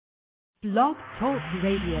Blog Talk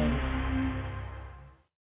Radio.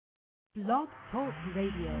 Blog Talk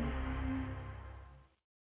Radio.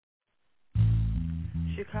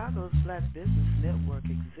 Chicago's Black Business Network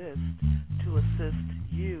exists to assist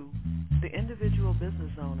you, the individual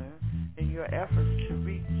business owner, in your efforts to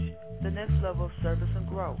reach the next level of service and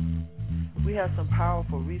growth. We have some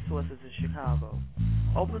powerful resources in Chicago.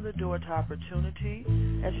 Open the door to opportunity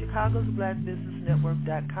at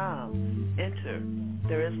chicagosblackbusinessnetwork.com. Enter.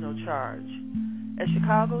 There is no charge. At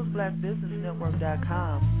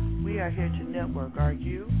chicagosblackbusinessnetwork.com, we are here to network. Are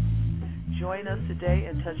you? Join us today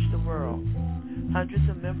and touch the world. Hundreds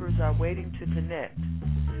of members are waiting to connect.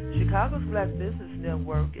 Chicago's Black Business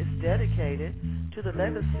Network is dedicated to the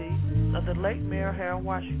legacy of the late Mayor Harold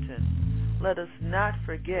Washington. Let us not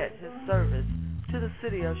forget his service to the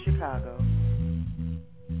city of Chicago.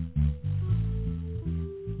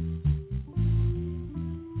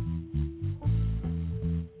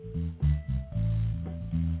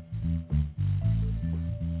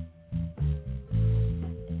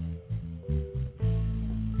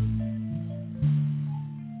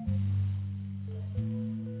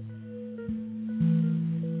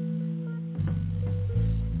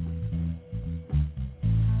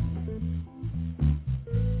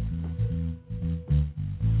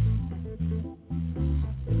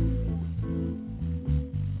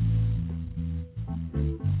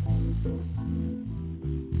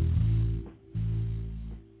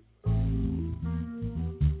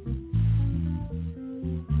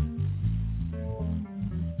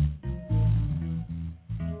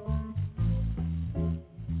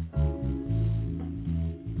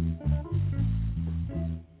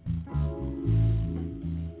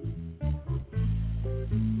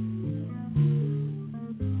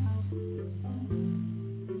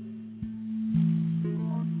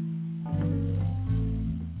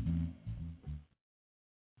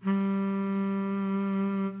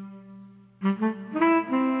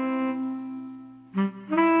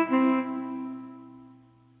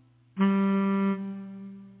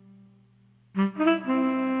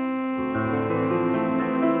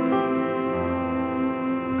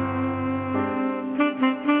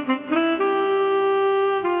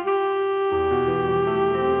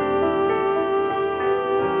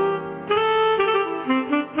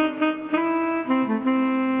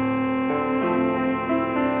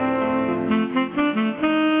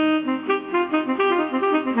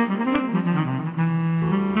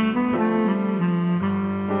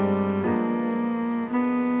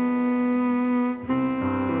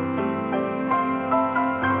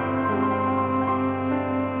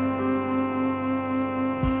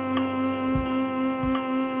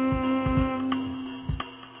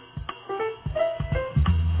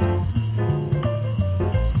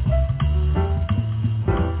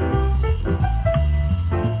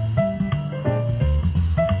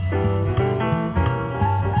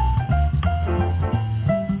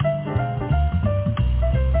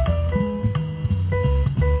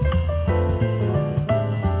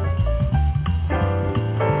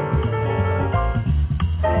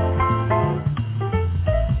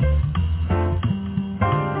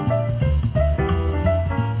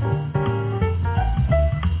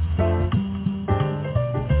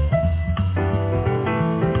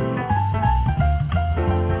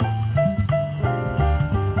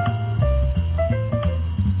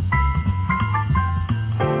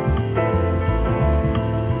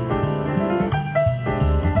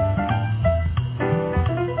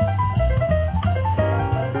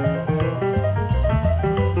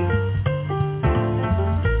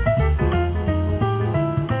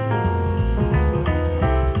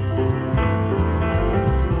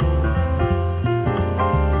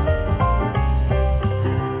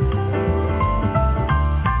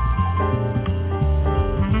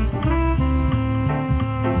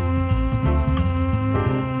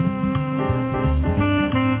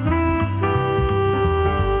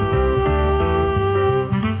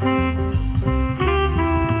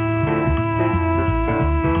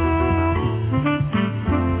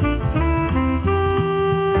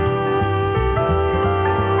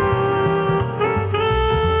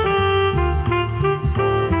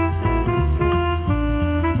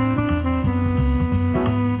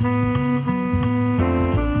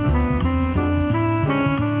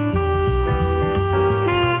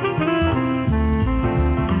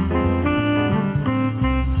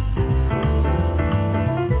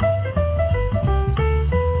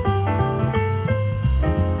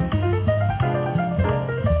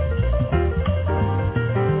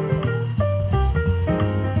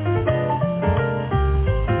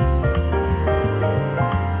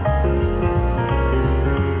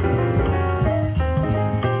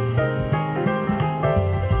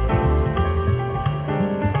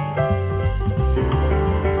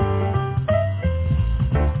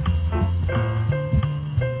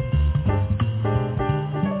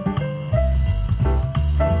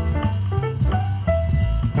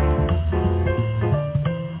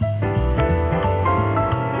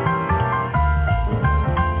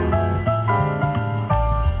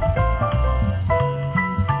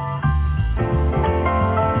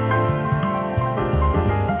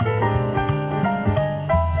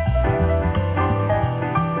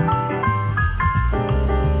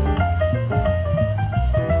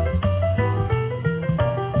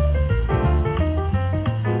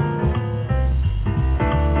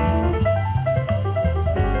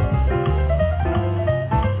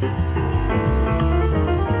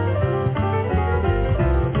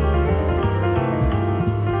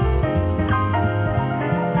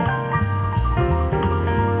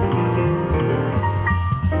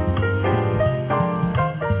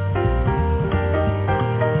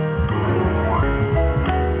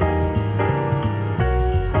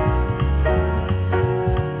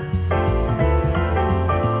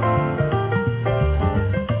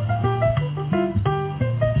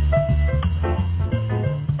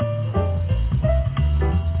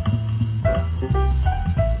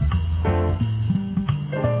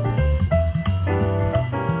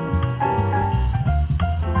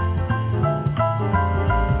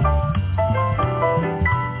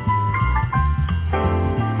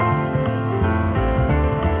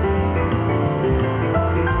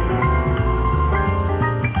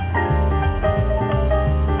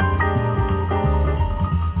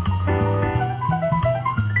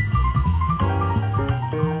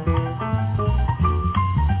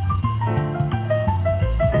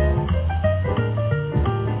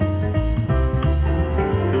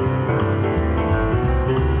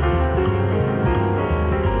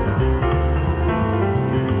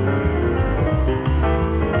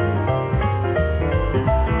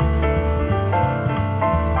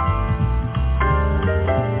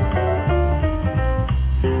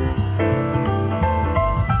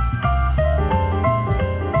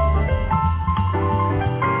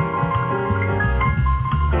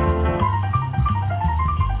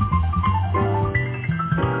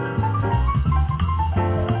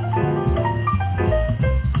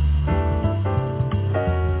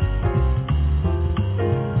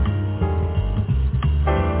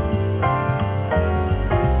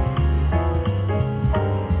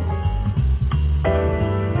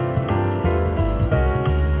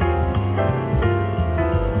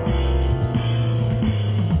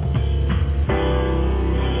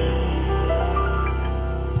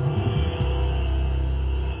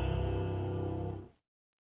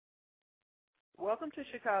 to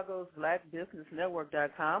Chicago's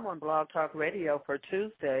blackbusinessnetwork.com on Blog Talk Radio for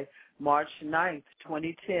Tuesday, March 9th,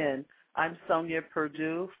 2010. I'm Sonja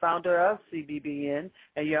Perdue, founder of CBBN,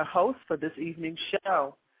 and your host for this evening's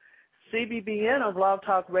show. CBBN on Blog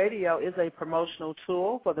Talk Radio is a promotional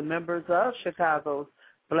tool for the members of Chicago's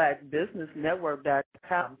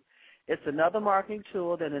blackbusinessnetwork.com. It's another marketing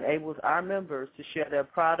tool that enables our members to share their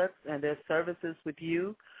products and their services with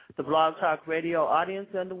you, the Blog Talk Radio audience,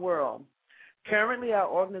 and the world. Currently, our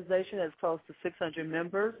organization has close to 600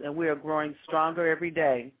 members, and we are growing stronger every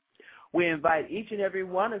day. We invite each and every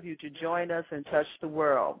one of you to join us and touch the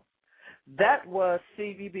world. That was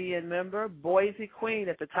CBBN member Boise Queen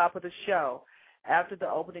at the top of the show after the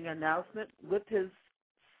opening announcement with his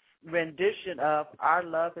rendition of Our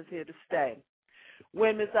Love Is Here to Stay.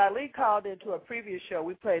 When Ms. Ali called into a previous show,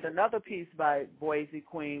 we played another piece by Boise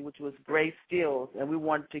Queen, which was Grace Stills, and we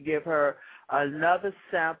wanted to give her another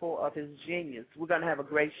sample of his genius. We're going to have a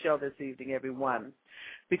great show this evening, everyone,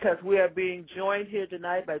 because we are being joined here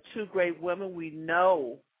tonight by two great women we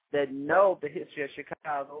know that know the history of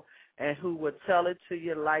Chicago and who will tell it to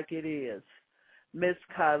you like it is. Ms.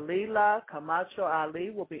 Khalilah Camacho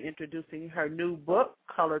Ali will be introducing her new book,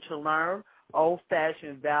 Color to Learn,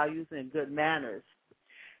 Old-Fashioned Values and Good Manners.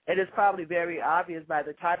 It is probably very obvious by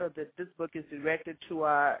the title that this book is directed to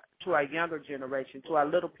our younger generation, to our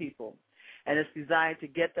little people, and it's designed to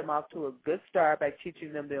get them off to a good start by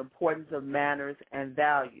teaching them the importance of manners and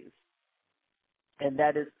values. And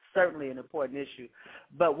that is certainly an important issue.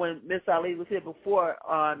 But when Ms. Ali was here before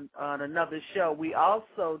on another show, we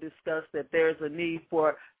also discussed that there's a need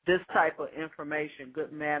for this type of information,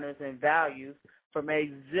 good manners and values, from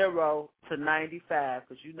age 0 to 95,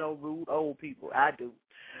 because you know rude old people. I do.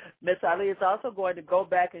 Ms. Ali is also going to go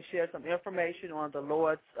back and share some information on the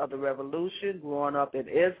Lords of the Revolution, growing up in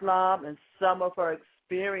Islam, and some of her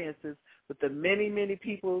experiences with the many, many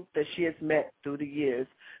people that she has met through the years.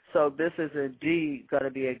 So this is indeed going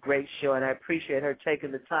to be a great show, and I appreciate her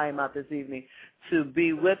taking the time out this evening to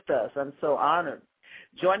be with us. I'm so honored.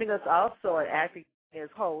 Joining us also and acting as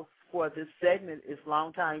host for this segment is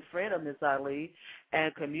longtime friend of Ms. Ali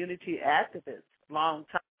and community activist,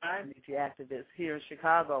 longtime community activist here in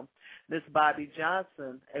Chicago, Ms. Bobbie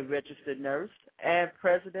Johnson, a registered nurse and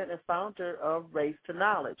president and founder of Race to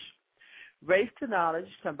Knowledge. Race to Knowledge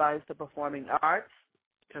combines the performing arts,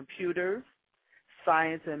 computers,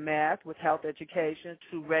 science, and math with health education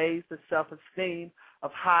to raise the self-esteem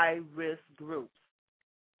of high-risk groups.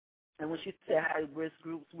 And when she said high-risk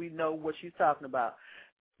groups, we know what she's talking about.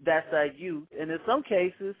 That's our youth, and in some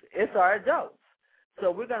cases, it's our adults. So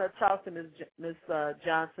we're going to talk to Ms.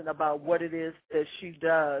 Johnson about what it is that she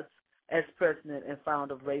does as president and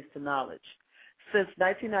founder of Race to Knowledge. Since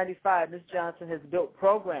 1995, Ms. Johnson has built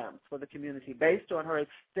programs for the community based on her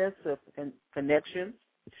extensive connections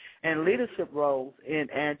and leadership roles in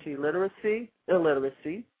anti-illiteracy,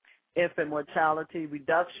 infant mortality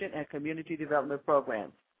reduction, and community development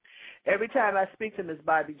programs. Every time I speak to Ms.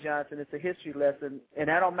 Bobbie Johnson, it's a history lesson, and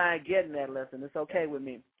I don't mind getting that lesson. It's okay with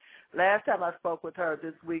me. Last time I spoke with her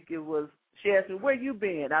this week, she asked me, where you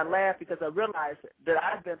been? I laughed because I realized that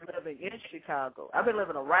I've been living in Chicago. I've been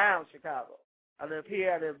living around Chicago. I live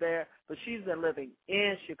here, I live there, but she's been living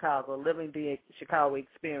in Chicago, living the Chicago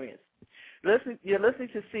experience. You're listening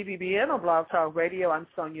to CBBN on Blog Talk Radio. I'm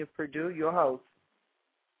Sonja Perdue, your host.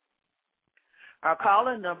 Our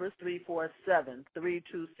call-in number is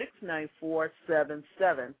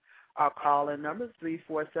 347-326-9477. Our call-in number is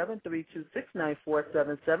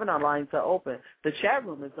 347-326-9477. Our lines are open. The chat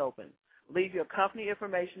room is open. Leave your company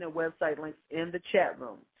information and website links in the chat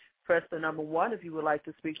room. Press the number 1 if you would like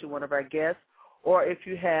to speak to one of our guests, or if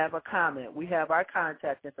you have a comment. We have our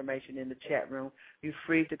contact information in the chat room. You're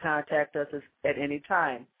free to contact us at any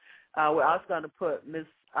time. We're also going to put Ms.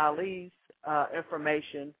 Ali's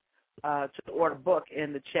information to order book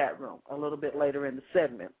in the chat room a little bit later in the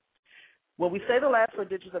segment. When we say the last 4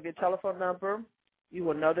 digits of your telephone number, you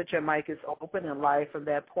will know that your mic is open and live from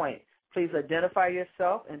that point. Please identify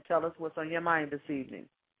yourself and tell us what's on your mind this evening.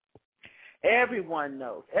 Everyone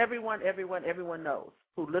knows, everyone knows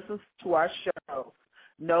who listens to our show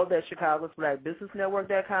know that Chicago's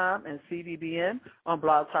blackbusinessnetwork.com and CBBN on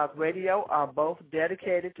Blog Talk Radio are both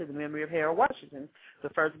dedicated to the memory of Harold Washington, the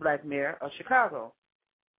first black mayor of Chicago.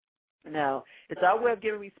 Now, it's our way of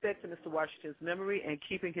giving respect to Mr. Washington's memory and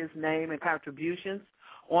keeping his name and contributions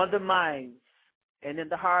on the minds and in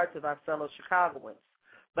the hearts of our fellow Chicagoans.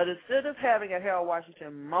 But instead of having a Harold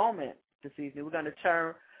Washington moment this evening, we're going to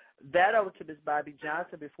turn that over to Ms. Bobbie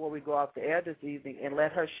Johnson before we go off the air this evening and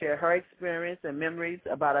let her share her experience and memories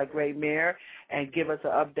about our great mayor and give us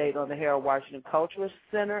an update on the Harold Washington Cultural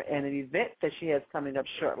Center and an event that she has coming up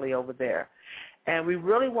shortly over there. And we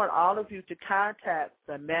really want all of you to contact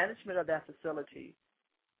the management of that facility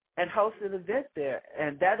and host an event there.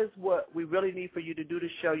 And that is what we really need for you to do to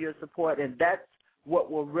show your support, and that's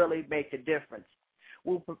what will really make a difference.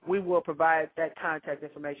 We will provide that contact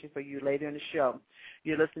information for you later in the show.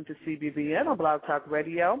 You're listening to CBBN on Blog Talk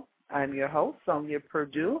Radio. I'm your host, Sonja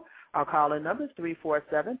Perdue. Our call-in number is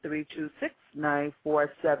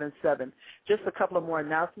 347-326-9477. Just a couple of more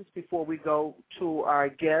announcements before we go to our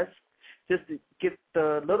guests, just to get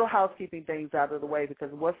the little housekeeping things out of the way,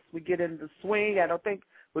 because once we get into the swing, I don't think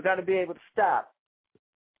we're going to be able to stop.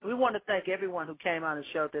 We want to thank everyone who came out and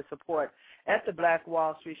showed their support at the Black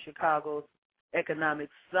Wall Street Chicago's Economic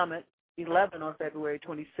Summit 11 on February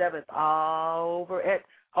 27th over at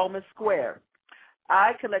Holman Square.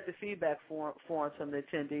 I collected feedback forms from the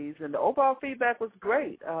attendees, and the overall feedback was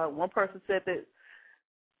great. One person said that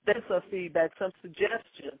there's some feedback, some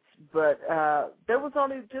suggestions, but there was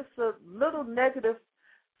only just a little negative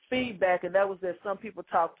feedback, and that was that some people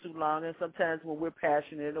talk too long, and sometimes when we're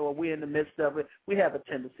passionate or we're in the midst of it, we have a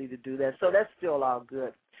tendency to do that. So that's still all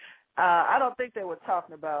good. I don't think they were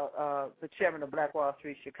talking about the chairman of Black Wall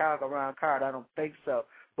Street Chicago, Ron Carter. I don't think so.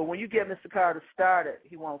 But when you get Mr. Carter started,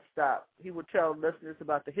 he won't stop. He will tell listeners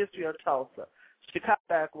about the history of Tulsa, Chicago,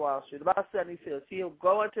 Black Wall Street, about 75th. He'll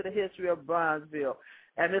go into the history of Bronzeville.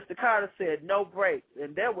 And Mr. Carter said no breaks,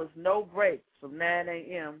 and there was no breaks from 9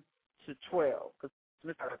 a.m. to 12, because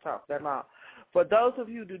Mr. Carter talked that long. For those of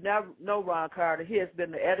you who do not know Ron Carter, he has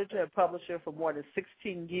been the editor and publisher for more than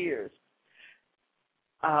 16 years.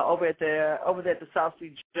 Over at the South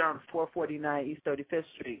Street Journal, 449 East 35th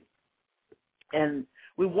Street. And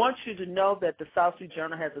we want you to know that the South Street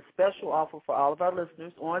Journal has a special offer for all of our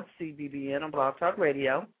listeners on CBBN on Blog Talk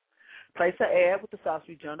Radio. Place an ad with the South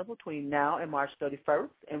Street Journal between now and March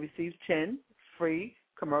 31st and receive 10 free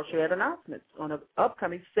commercial ad announcements on an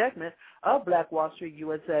upcoming segment of Black Wall Street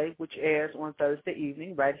USA, which airs on Thursday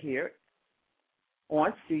evening right here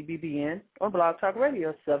on CBBN on Blog Talk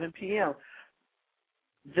Radio, 7 p.m.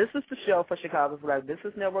 This is the show for Chicago's Black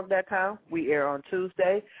Business Network.com. We air on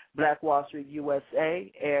Tuesday. Black Wall Street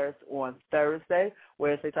USA airs on Thursday,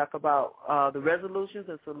 whereas they talk about the resolutions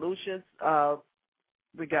and solutions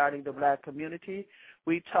regarding the black community.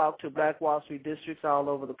 We talk to Black Wall Street districts all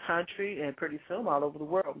over the country and pretty soon all over the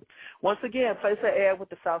world. Once again, place an ad with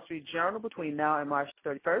the South Street Journal between now and March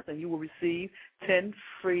 31st, and you will receive 10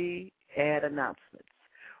 free ad announcements.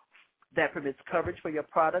 That permits coverage for your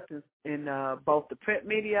product in both the print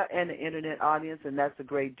media and the Internet audience, and that's a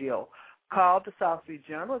great deal. Call the South Street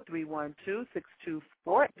Journal at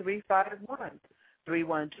 312-624-8351,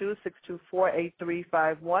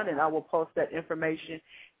 312-624-8351, and I will post that information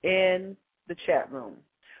in the chat room.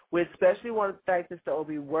 We especially want to thank Mr.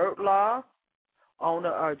 Obi Wordlaw,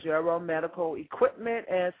 owner of Gero Medical Equipment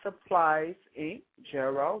and Supplies, Inc.,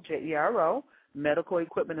 Gero, J-E-R-O, Medical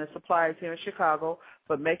Equipment and Supplies here in Chicago,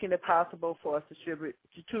 for making it possible for us to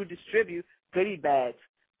distribute goodie bags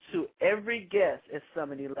to every guest at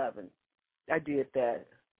Summit 11. I did that.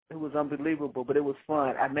 It was unbelievable, but it was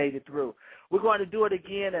fun. I made it through. We're going to do it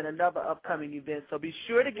again at another upcoming event, so be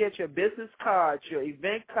sure to get your business cards, your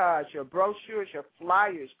event cards, your brochures, your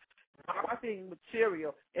flyers, marketing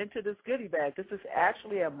material into this goodie bag. This is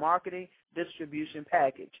actually a marketing distribution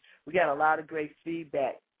package. We got a lot of great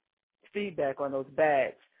feedback on those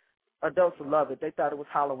bags. Adults love it. They thought it was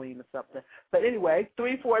Halloween or something. But anyway,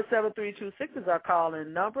 347-326 is our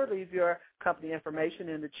call-in number. Leave your company information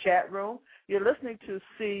in the chat room. You're listening to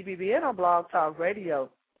CBBN on Blog Talk Radio.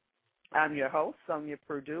 I'm your host, Sonja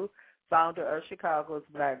Perdue, founder of Chicago's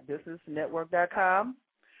Black Business Network.com.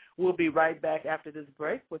 We'll be right back after this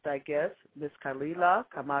break with our guests, Miss Khalilah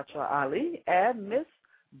Camacho Ali and Miss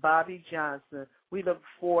Bobbie Johnson. We look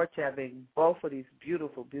forward to having both of these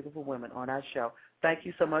beautiful, beautiful women on our show. Thank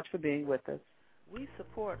you so much for being with us. We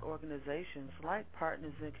support organizations like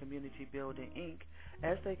Partners in Community Building, Inc.,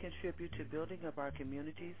 as they contribute to building up our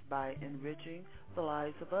communities by enriching the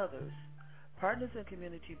lives of others. Partners in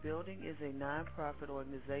Community Building is a nonprofit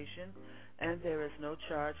organization, and there is no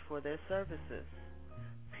charge for their services.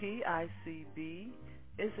 PICB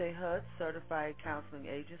is a HUD-certified counseling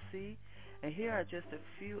agency, and here are just a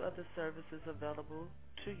few of the services available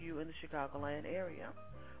to you in the Chicagoland area.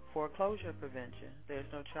 Foreclosure prevention,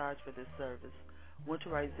 there's no charge for this service.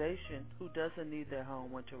 Winterization, who doesn't need their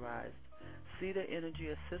home winterized? Cedar energy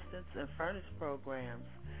assistance and furnace programs.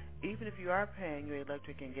 Even if you are paying your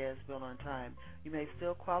electric and gas bill on time, you may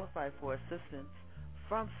still qualify for assistance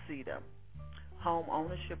from CEDA. Home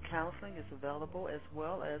ownership counseling is available as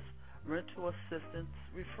well as rental assistance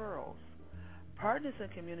referrals. Partners in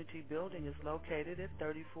Community Building is located at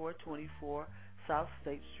 3424 South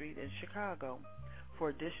State Street in Chicago. For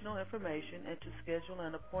additional information and to schedule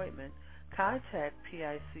an appointment, contact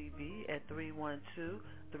PICB at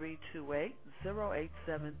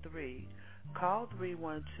 312-328-0873. Call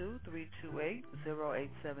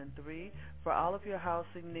 312-328-0873 for all of your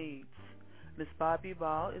housing needs. Ms. Bobbie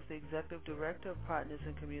Ball is the Executive Director of Partners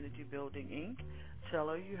in Community Building, Inc. Tell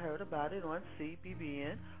her you heard about it on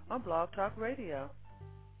CBBN on Blog Talk Radio.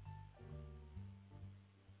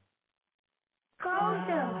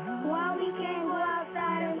 Kosha, why we can't go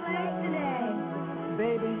outside and play today?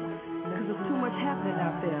 Baby, because there's too much happening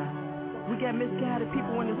out there. We got misguided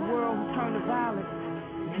people in this world who turn to violence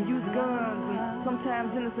and use guns, and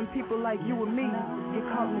sometimes innocent people like you and me get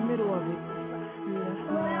caught in the middle of it.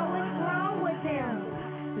 Well, what's wrong with them?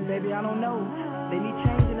 Baby, I don't know. They need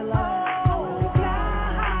change in their lives.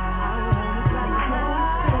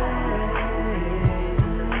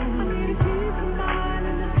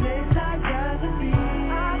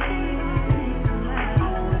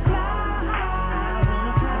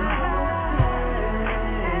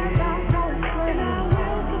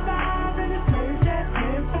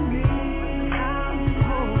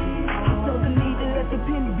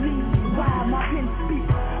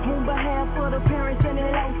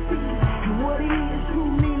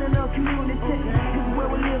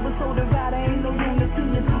 So divided, ain't no unity.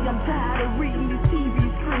 You see, I'm tired of reading these TV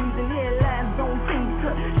screens and headlines don't seem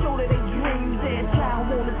to show that they dreams. Their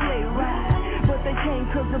child wanna play right, but they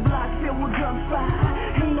can't 'cause the block filled with gunfire.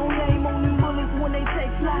 Ain't no name on them bullets when they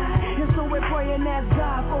take flight, and so we're praying that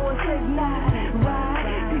God for a safe night. Right?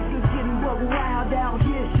 People getting wild out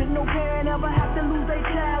here. Should no parent ever have to lose their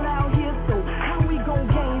child out here? So how we gon'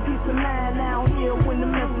 gain peace of mind out here when the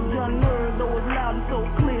message unheard, though it's loud and so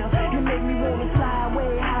clear? It make me wanna fly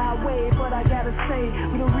away, highway, but I gotta say,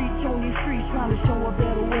 we don't reach on these streets trying to show a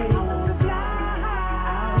better way. I wanna fly high, I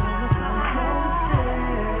wanna fly high.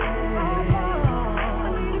 I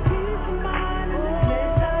need a peace of mind in this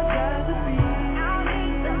place I got to be. I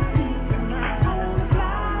need some peace of mind. I wanna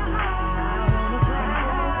fly high, I wanna fly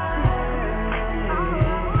high.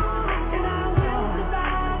 And I will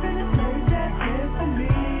survive in this place that's meant for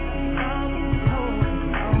me.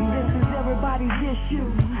 This is everybody's issue.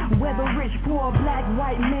 Whether rich, poor, black,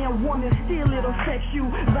 white, man, woman, still it affects you.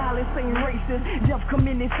 Violence ain't racist, death come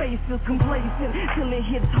in their faces, complacent. Till it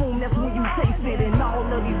hits home, that's when you taste it. And all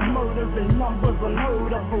of these murders and numbers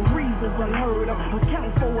unheard of, for reasons unheard of,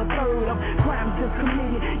 account for a third of crimes just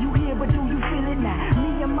committed. You hear, but do you feel it now?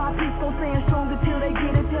 Me and my people stand stronger till they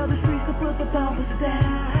get it. Tell the streets to put the thumpers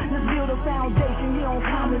down. Let's build a foundation here on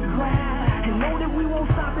common ground, and know that we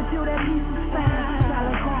won't stop until that peace is found.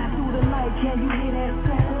 Silent cry through the night, can you hear that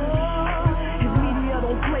sound?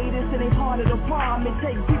 Don't play this, it ain't part of the problem. It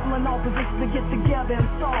takes people in opposition to get together and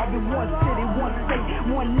solve it. One city, one state,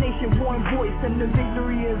 one nation, one voice, and the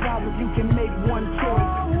victory is ours if you can make one choice.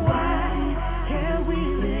 Why can't we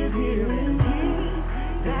live here in peace?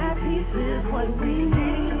 That peace is what we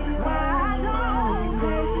need. Why don't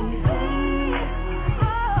they see?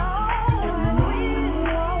 If we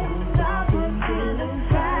won't stop until it's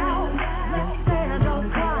found, let's stand on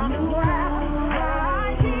common ground.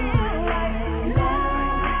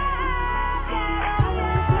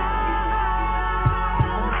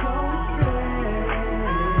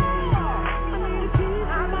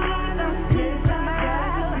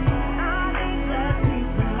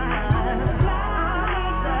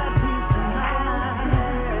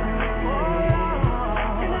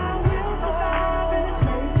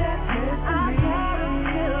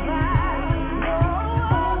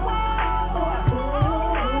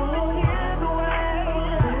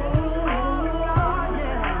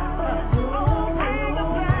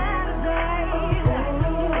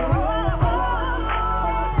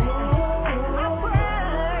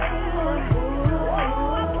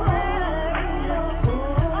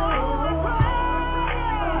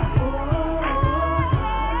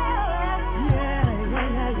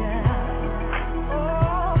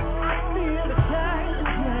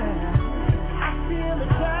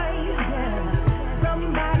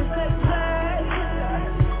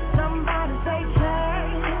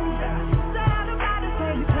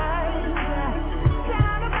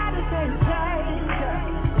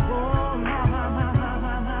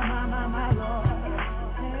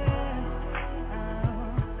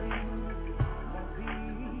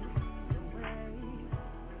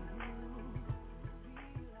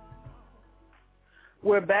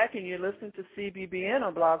 We're back, and you're listening to CBBN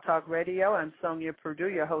on Blog Talk Radio. I'm Sonja Perdue,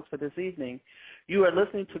 your host for this evening. You are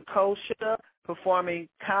listening to Kosha performing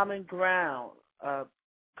Common Ground.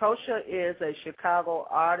 Kosha is a Chicago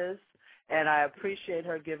artist, and I appreciate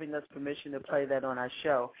her giving us permission to play that on our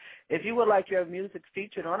show. If you would like your music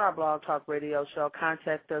featured on our Blog Talk Radio show,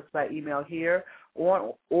 contact us by email here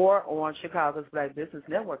or on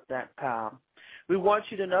ChicagosBlackBusinessNetwork.com. We want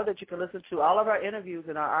you to know that you can listen to all of our interviews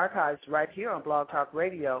in our archives right here on Blog Talk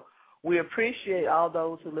Radio. We appreciate all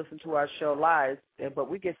those who listen to our show live, but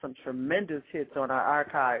we get some tremendous hits on our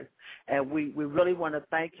archives, and we really want to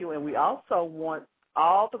thank you, and we also want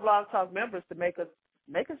all the Blog Talk members to make us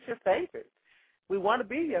your favorite. We want to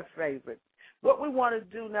be your favorite. What we want to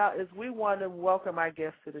do now is we want to welcome our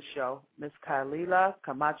guest to the show. Ms. Khalilah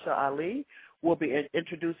Camacho Ali will be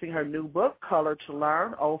introducing her new book, Color to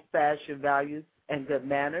Learn, Old-Fashioned Values and Good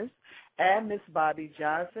Manners, and Ms. Bobbie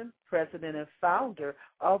Johnson, president and founder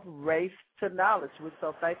of Race to Knowledge. We're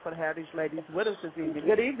so thankful to have these ladies with us this evening.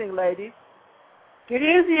 Good evening, ladies. Good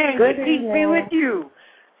evening. Good to be with you.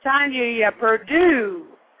 Sonja Perdue.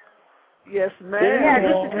 Yes, ma'am. Yeah,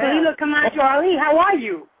 this is Khalilah Camacho Ali. How are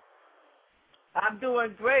you? I'm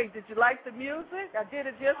doing great. Did you like the music? I did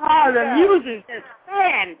it just the music is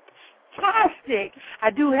fantastic.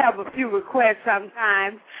 I do have a few requests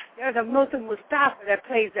sometimes. There's a Milton Mustafa that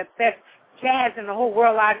plays the best jazz in the whole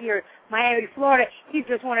world out here in Miami, Florida. He's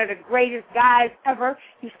just one of the greatest guys ever.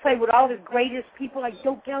 He's played with all the greatest people like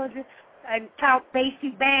Joe Gallagher and Count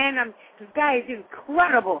Basie Band. This guy is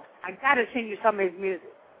incredible. I got to send you some of his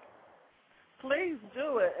music. Please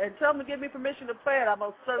do it. And tell him to give me permission to play it. I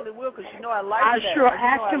most certainly will, because you know I like that. I sure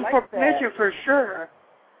asked him for permission for sure.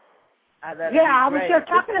 I was just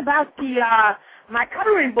talking about my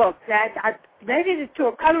coloring book. That I made it into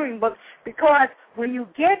a coloring book because when you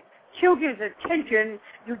get children's attention,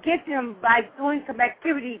 you get them by doing some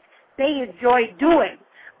activities they enjoy doing.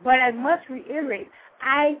 But I must reiterate,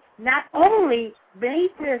 I not only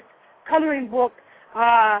made this coloring book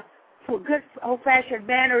for good old-fashioned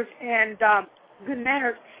manners and good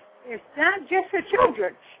manners. It's not just for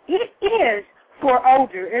children. It is for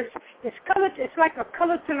older. It's like a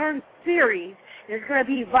Color to Learn series. It's going to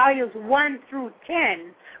be volumes 1 through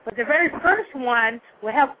 10. But the very first one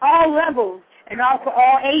will have all levels and for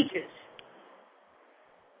all ages.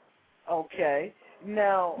 Okay.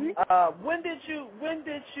 Now, when did you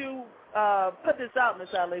put this out,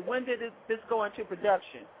 Ms. Ali? When did this go into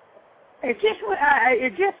production? It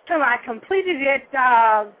just till I completed it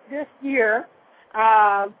this year.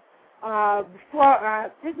 Before I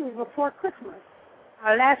think it was before Christmas,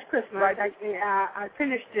 last Christmas. Right. I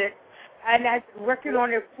finished it, and I've been working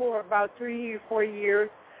on it for about 3 or 4 years.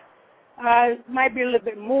 Might be a little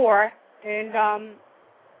bit more. And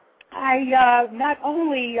I not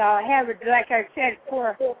only have it, like I said,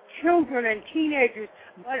 for children and teenagers,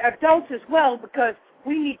 but adults as well, because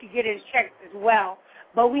we need to get in check as well.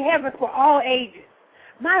 But we have it for all ages.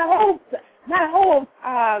 My whole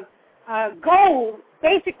goal,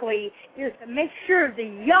 basically, is to make sure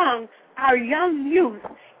our young youth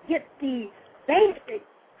get the basics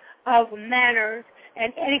of manners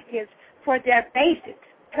and etiquette for their basics.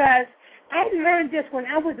 Because I learned this when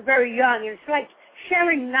I was very young, and it's like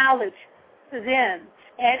sharing knowledge to them.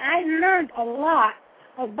 And I learned a lot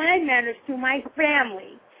of my manners through my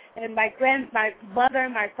family. And my mother,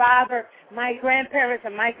 my father, my grandparents,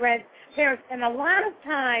 and my grandparents. And a lot of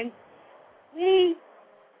times, we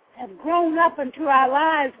have grown up into our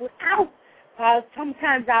lives without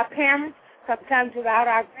sometimes our parents, sometimes without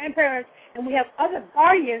our grandparents, and we have other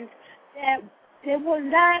guardians that they will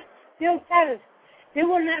not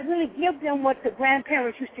really give them what the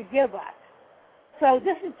grandparents used to give us. So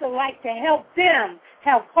this is to help them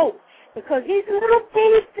have hope. Because these little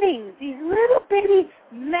bitty things, these little bitty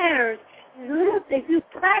manners, if you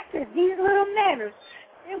practice these little manners,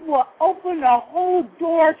 it will open a whole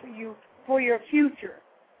door to you for your future.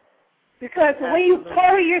 Because the way you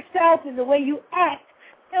carry yourself and the way you act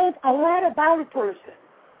tells a lot about a person.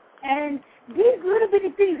 And these little bitty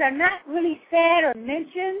things are not really said or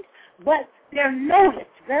mentioned, but they're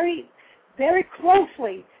noticed very, very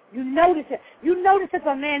closely. You notice it. You notice if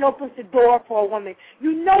a man opens the door for a woman.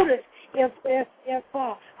 You notice if a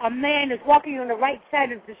man is walking on the right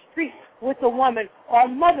side of the street with a woman, or a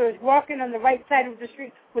mother is walking on the right side of the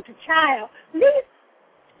street with a child. These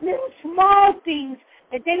little small things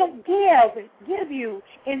that they don't give you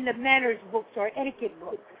in the manners books or etiquette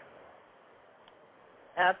books.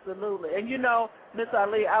 Absolutely. And you know, Miss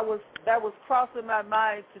Ali, that was crossing my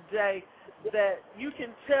mind today, that you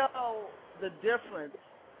can tell the difference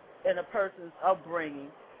in a person's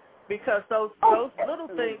upbringing, because those little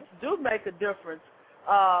things do make a difference.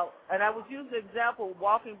 and I was using the example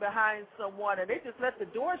walking behind someone, and they just let the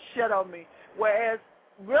door shut on me, whereas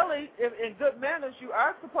really, in good manners, you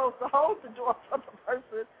are supposed to hold the door for the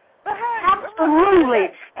person behind. Absolutely.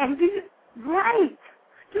 And right.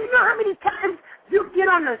 Do you know how many times you get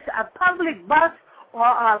on a public bus or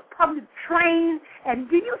a public train, and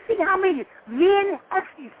do you see how many men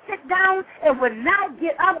actually sit down and would not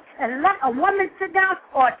get up and let a woman sit down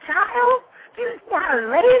or a child? Do you see how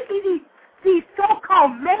lazy these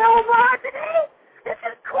so-called males are today? It's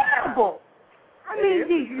incredible. I mean,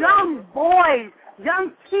 these young boys,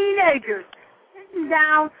 young teenagers, sitting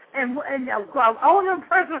down and older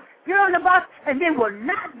person get on the bus and they will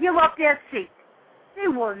not give up their seat. They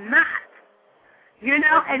will not. You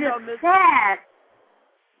know, and it's sad.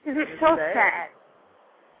 It is so sad.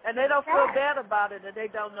 And they don't feel bad about it, and they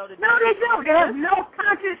don't know that. No, they don't. They have no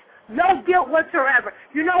conscience, no guilt whatsoever.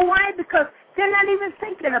 You know why? Because they're not even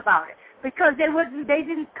thinking about it. Because they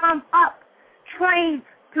didn't come up trained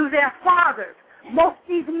to their fathers. Most of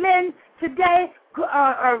these men today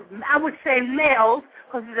are, I would say, males,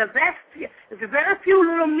 because there's a very few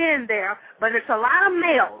little men there, but it's a lot of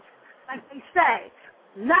males. Like they say,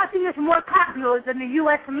 nothing is more popular than the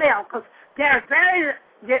U.S. male, because there's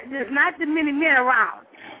not that many men around.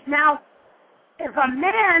 Now, if a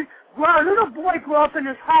little boy grew up in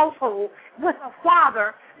his household with a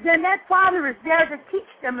father, then that father is there to teach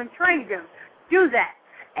them and train them. Do that.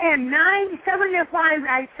 And 75%,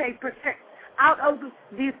 I say, out of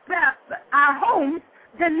our homes,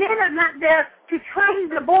 the men are not there to train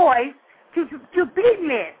the boys to be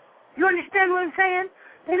men. You understand what I'm saying?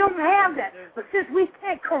 They don't have that. But since we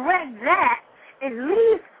can't correct that, at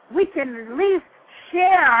least we can at least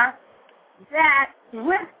share that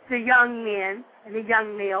with the young men and the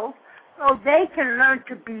young males so they can learn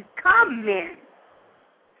to become men.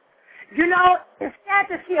 You know, it's sad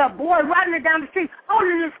to see a boy running down the street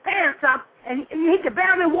holding his pants up and he can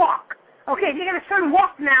barely walk. Okay, they got a certain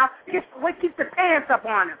walk now just to keep the pants up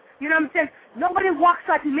on him. You know what I'm saying? Nobody walks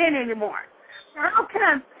like men anymore. Now,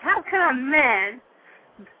 how can a man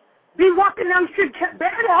be walking down the street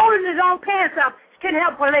barely holding his own pants up can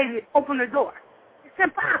help a lady open the door? It's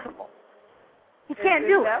impossible. You can't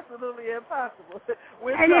do it. It's absolutely impossible.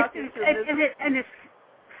 And it's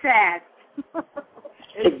sad.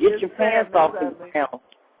 Get your pants off the ground.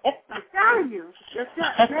 I'm telling you.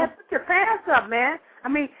 Man, put your pants up, man. I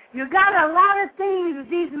mean, you got a lot of things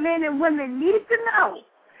these men and women need to know,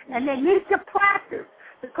 and they need to practice,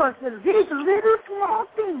 because these little small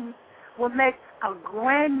things will make a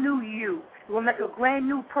brand new you. It will make a brand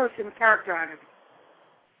new person character out of you.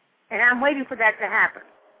 And I'm waiting for that to happen.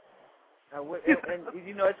 And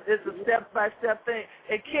you know, it's a step-by-step thing.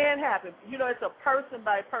 It can happen. You know, it's a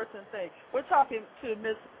person-by-person thing. We're talking to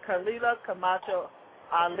Miss Khalilah Camacho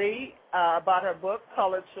Ali about her book,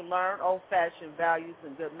 Colored to Learn, Old-Fashioned Values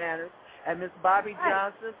and Good Manners. And Miss Bobbie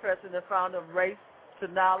Johnson, president and founder of Race to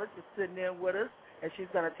Knowledge, is sitting in with us, and she's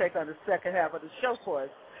going to take on the second half of the show for us.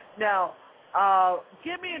 Now,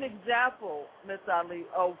 give me an example, Miss Ali,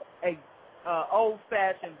 of a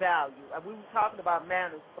old-fashioned value. We were talking about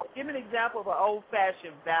manners. Give me an example of an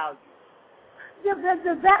old-fashioned value. Yeah,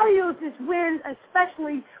 the values is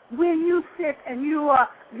especially when you sit and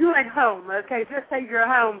you're at home, okay? Just say you're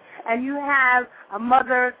home and you have a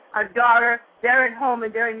mother, a daughter, they're at home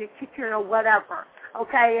and they're in the kitchen or whatever,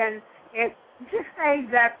 okay? And just say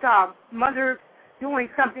that mother's doing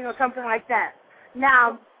something or something like that.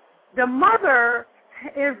 Now, the mother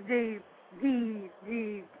is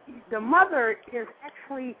the mother is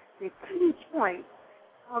actually the key point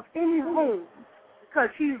of any home, because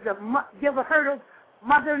she's you ever heard of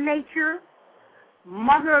Mother Nature,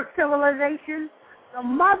 Mother of Civilization? The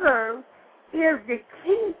mother is the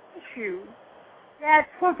key issue that's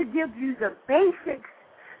supposed to give you the basics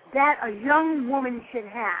that a young woman should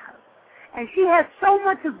have. And she has so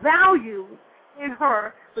much value in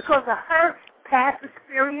her because of her past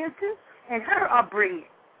experiences and her upbringing.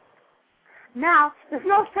 Now, there's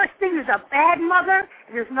no such thing as a bad mother,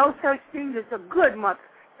 and there's no such thing as a good mother.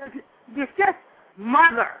 There's just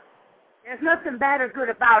mother. There's nothing bad or good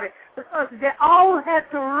about it, because they all have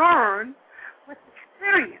to learn with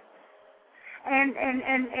experience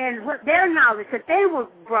and what their knowledge that they were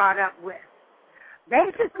brought up with.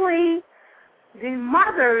 Basically, the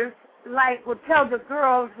mothers would tell the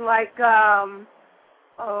girls who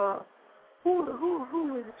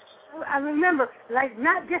was, I remember,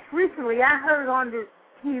 not just recently, I heard on the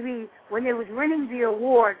TV when they was winning the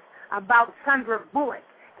awards about Sandra Bullock,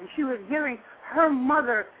 and she was giving her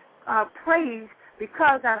mother praise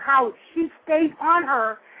because of how she stayed on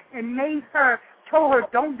her and made her told her,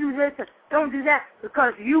 don't do this and don't do that,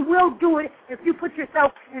 because you will do it if you put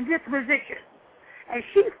yourself in this position. And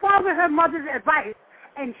she followed her mother's advice,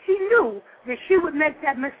 and she knew that she would make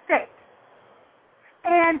that mistake.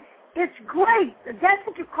 And it's great. That's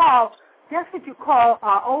what you call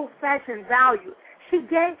old-fashioned value. She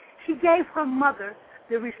gave her mother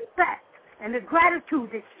the respect and the gratitude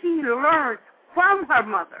that she learned from her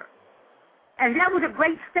mother. And that was a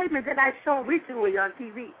great statement that I saw recently on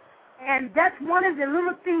TV. And that's one of the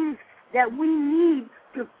little things that we need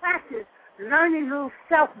to practice, learning little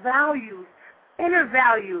self-values, inner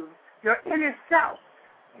values, your inner self,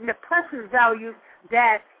 and the precious values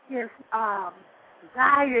that is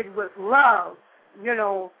guided with love,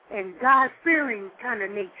 and God-fearing kind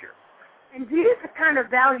of nature. And these are the kind of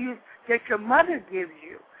values that your mother gives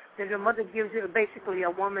you, basically a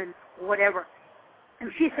woman, whatever.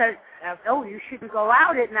 And she says, oh, you shouldn't go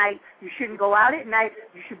out at night. You shouldn't go out at night.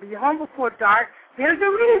 You should be home before dark. There's a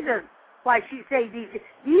reason why she says these.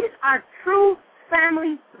 These are true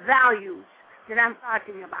family values that I'm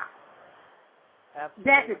talking about.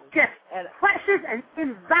 Absolutely. That is just precious and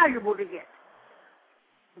invaluable to get.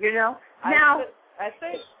 Now, I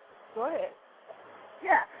think, go ahead.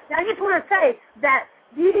 Yeah, I just want to say that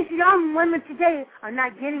these young women today are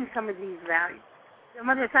not getting some of these values. Their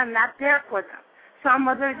mothers are not there for them. Some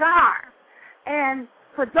mothers are. And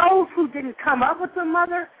for those who didn't come up with a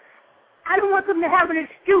mother, I don't want them to have an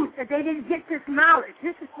excuse that they didn't get this knowledge.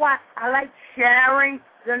 This is why I like sharing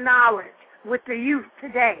the knowledge with the youth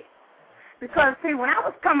today. Because, see, when I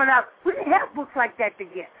was coming up, we didn't have books like that to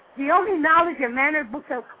get. The only knowledge and manners books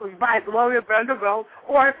was by Gloria Vanderbilt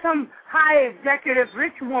or some high executive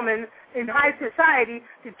rich woman in high society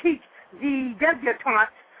to teach the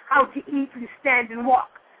debutantes how to eat and stand and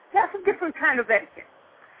walk. That's a different kind of etiquette.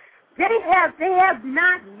 They have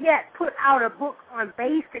not yet put out a book on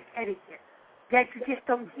basic etiquette that you just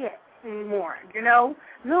don't get anymore.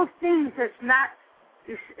 Little things that's not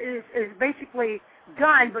is basically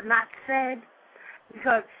done but not said.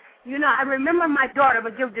 Because I remember my daughter,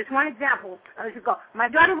 but give just one example. My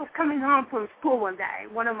daughter was coming home from school one day,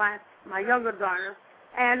 one of my younger daughters,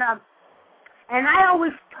 and I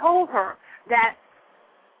always told her that,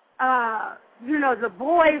 the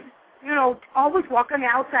boys, always walk on the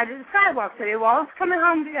outside of the sidewalk, so they were always coming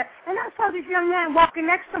home together. And I saw this young man walking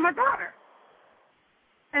next to my daughter.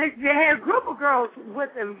 And they had a group of girls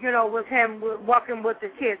with him, with him walking with the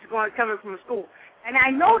kids coming from school. And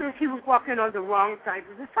I noticed he was walking on the wrong side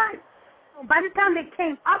of the sidewalk. So by the time they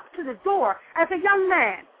came up to the door, I said, young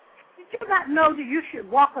man, did you not know that you should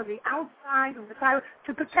walk on the outside of the sidewalk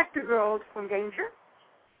to protect the girls from danger?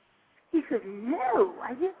 He said, no,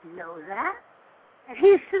 I didn't know that. And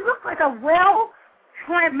he looked like a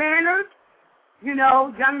well-mannered,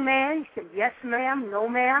 young man. He said, yes, ma'am, no,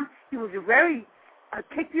 ma'am. He was very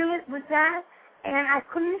articulate with that, and I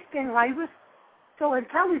couldn't understand why he was so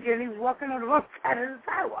intelligent. He was walking on the wrong side of the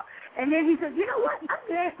sidewalk. And then he said, you know what, I'm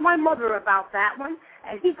going to ask my mother about that one.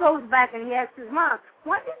 And he goes back and he asks his mom,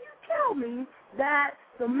 why didn't you tell me that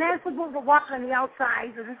the man's supposed to walk on the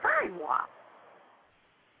outside of the sidewalk?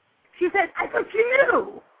 She said, I thought you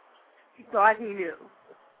knew. She thought he knew.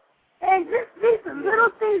 And these are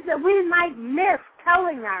little things that we might miss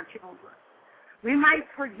telling our children. We might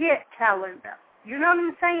forget telling them. You know what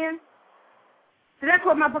I'm saying? So that's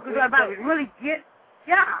what my book is all about. We really get,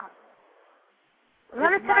 A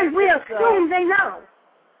lot of times we assume they know.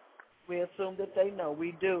 We assume that they know.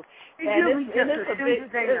 We do.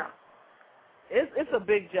 It's a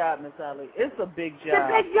big job, Miss Ali. It's a big job. It's a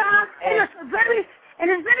big job, and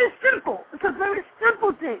it's very simple. It's a very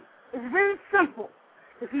simple thing. It's very simple.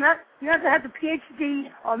 It's not, you have to have the PhD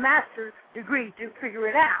or master's degree to figure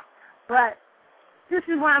it out. But this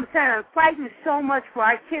is why I'm saying I'm fighting so much for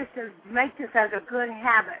our kids to make this as a good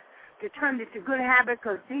habit, to turn it to good habit,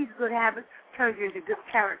 because these good habits turn you into good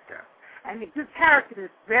character. And the good character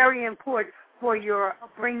is very important for your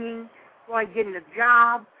upbringing, for getting a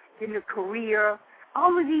job, getting a career.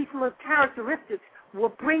 All of these little characteristics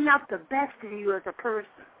will bring out the best in you as a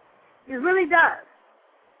person. It really does.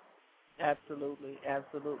 Absolutely,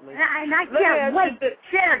 absolutely. And I can't wait to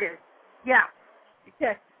share this. Yeah.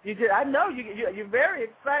 Yeah. You did. I know you're very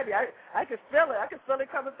excited. I can feel it. I can feel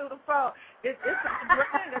it coming through the phone. It's a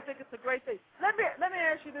great thing. I think it's a great thing. Let me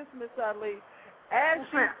ask you this, Miss Ali. As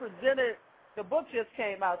you presented, the book just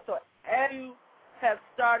came out. So as you have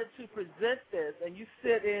started to present this, and you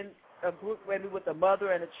sit in a group maybe with a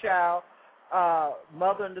mother and a child,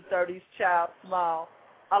 mother in the 30s, child small.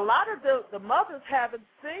 A lot of the mothers haven't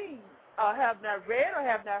seen, have not read, or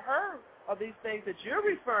have not heard of these things that you're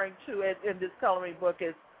referring to in this coloring book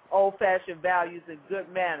as old-fashioned values and good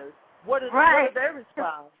manners. What is their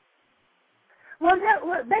response? Well,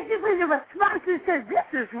 basically the response is that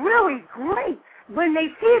this is really great. When they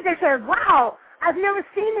see it, they say, wow, I've never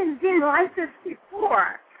seen anything like this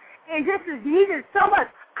before. And this is needed so much.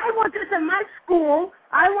 I want this in my school.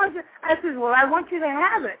 I said, well, I want you to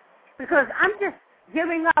have it because I'm just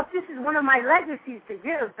giving up. This is one of my legacies to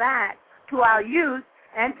give back to our youth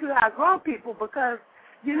and to our grown people because,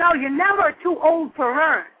 you know, you're never too old to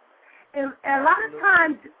learn. And a lot of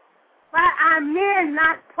times, by our men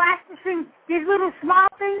not practicing these little small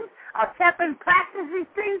things or kept in practice these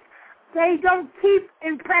things, they don't keep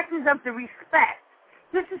in practice of the respect.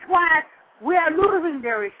 This is why we are losing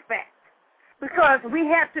their respect because we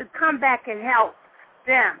have to come back and help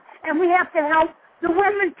them. And we have to help the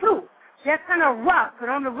women, too. They're kind of rough,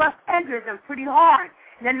 and on the rough edges and pretty hard.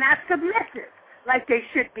 They're not submissive like they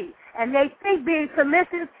should be. And they think being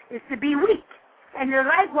submissive is to be weak. And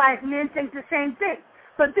likewise, men think the same thing.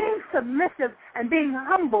 But being submissive and being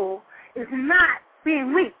humble is not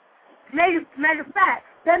being weak. Matter of fact,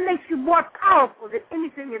 that makes you more powerful than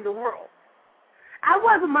anything in the world. I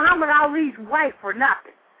wasn't Muhammad Ali's wife for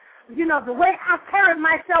nothing. You know, the way I carried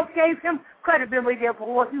myself gave him credibility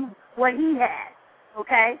for what he had,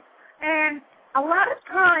 okay? And a lot of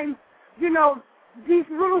times, you know, these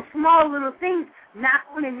small little things not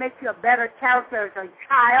only make you a better character as a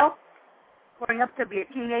child, growing up to be a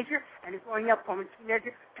teenager, and growing up from a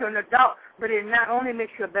teenager to an adult, but it not only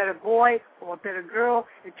makes you a better boy or a better girl,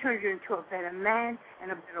 it turns you into a better man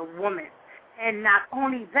and a better woman. And not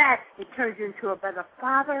only that, it turns you into a better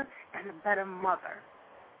father and a better mother.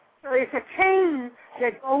 So it's a chain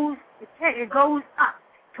that goes up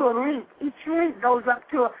to a link. Each link goes up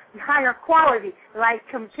to a higher quality, like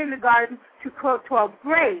from kindergarten to a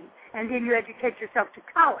grade, and then you educate yourself to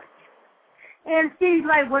college. And see,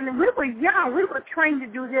 like when we were young, we were trained to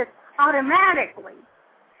do this automatically.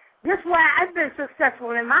 This is why I've been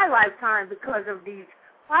successful in my lifetime because of these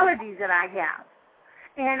qualities that I have.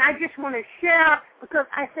 And I just want to share because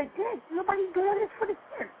I said, Dad, nobody's doing this for the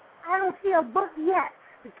kids. I don't see a book yet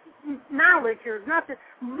to teach knowledge or nothing.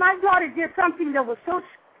 My daughter did something that was so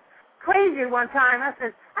crazy one time. I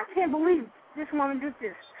said, I can't believe this woman did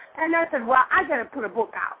this. And I said, well, I got to put a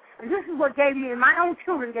book out. And this is what gave me, my own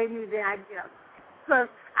children gave me the idea. Because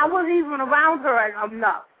I wasn't even around her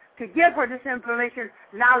enough to give her this information,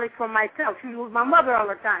 knowledge for myself. She was my mother all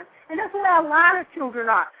the time. And that's where a lot of children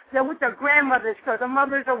are. They're with their grandmothers because their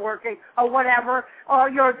mothers are working or whatever,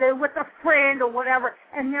 or they're with a friend or whatever,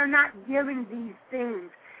 and they're not giving these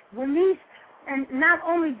things. And not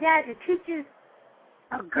only that, it teaches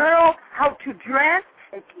a girl how to dress.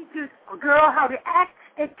 It teaches a girl how to act.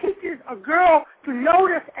 It teaches a girl to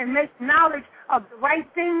notice and make knowledge of the right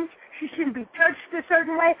things. She shouldn't be touched a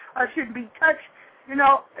certain way or shouldn't be touched, you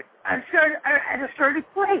know, at a certain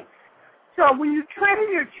place. So when you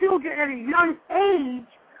train your children at a young age,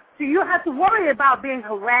 so you don't have to worry about being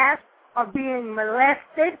harassed or being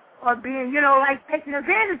molested or being, you know, like taken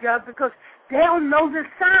advantage of because they'll know the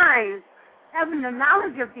signs. Having the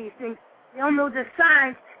knowledge of these things, they'll know the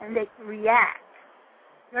signs and they can react.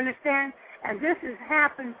 You understand? And this has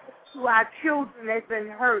happened to our children that's been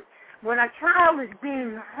hurt. When a child is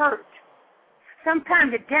being hurt,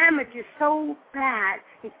 sometimes the damage is so bad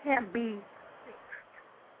it can't be fixed.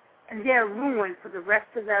 And they're ruined for the rest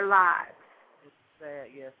of their lives. It's sad,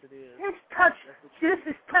 yes it is. This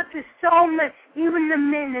touches so much, even the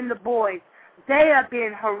men and the boys. They are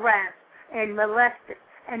being harassed and molested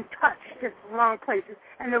and touched at the wrong places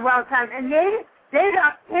and the wrong time. And they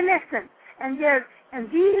are innocent. And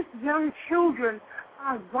these young children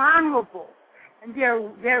are vulnerable, and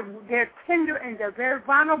they're tender and they're very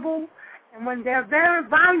vulnerable. And when they're very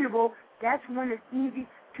vulnerable, that's when it's easy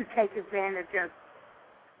to take advantage of.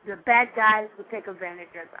 The bad guys will take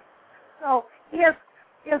advantage of them. So if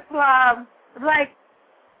like,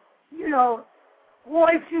 you know,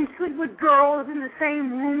 boys can sleep with girls in the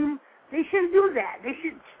same room, they shouldn't do that. They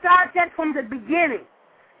should start that from the beginning.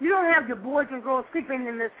 You don't have the boys and girls sleeping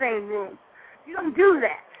in the same room. You don't do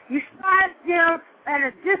that. You start them at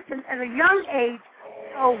a distance, at a young age,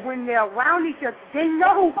 so when they're around each other, they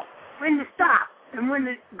know when to stop and when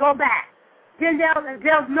to go back. Then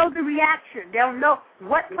they'll know the reaction. They'll know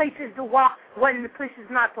what places to walk, what places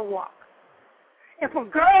not to walk. If a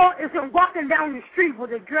girl isn't walking down the street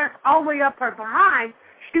with a dress all the way up her behind,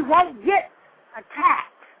 she won't get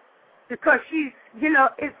attacked because she's, you know,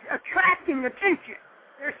 it's attracting attention.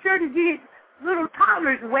 There are certain these little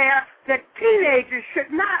toddlers wear that teenagers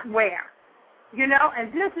should not wear, you know,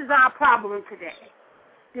 and this is our problem today.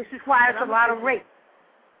 This is why it's a lot of rape.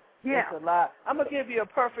 Yeah. It's a lot. I'm going to give you a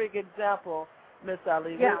perfect example. Miss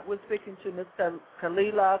Ali. Yeah. We're speaking to Miss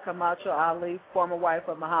Khalilah Camacho Ali, former wife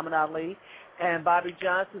of Muhammad Ali, and Bobbie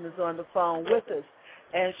Johnson is on the phone with us.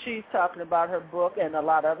 And she's talking about her book and a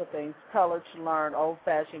lot of other things, Color to Learn,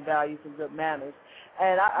 Old-Fashioned Values and Good Manners.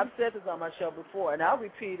 And I've said this on my show before, and I'll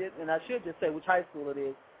repeat it, and I should just say which high school it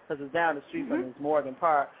is, because it's down the street from it's Morgan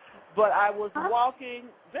Park. But I was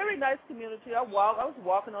walking, very nice community. I was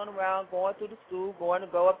walking on around, going through the school, going to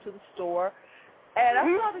go up to the store, and I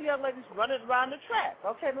saw the young ladies running around the track.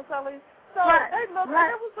 Okay, Miss Ali? So they looked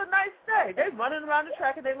like it was a nice day. They running around the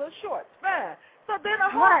track in their little shorts. Man. So then a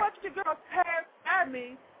whole bunch of girls passed at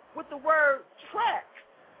me with the word track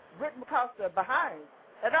written across their behind.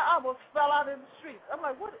 And I almost fell out in the street. I'm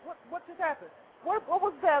like, what just happened? What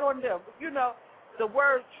was that on them? You know, the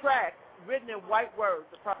word track written in white words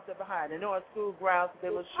across their behind. And on school grounds, they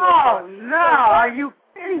were short. Oh, no. Are you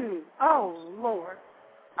kidding me? Oh, Lord.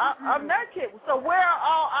 I'm not kidding. So where are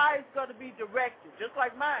all eyes going to be directed? Just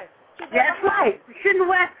like mine. That's right. You shouldn't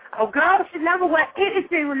wear, a girl should never wear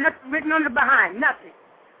anything with nothing written on the behind. Nothing.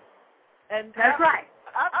 And that's right.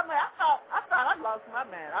 I thought I lost my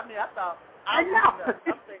man. I thought I know.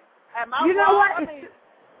 Something. You know what?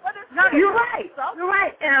 No, you're right. So, you're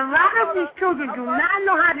right. And a lot of these children do not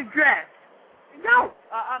know how to dress. No.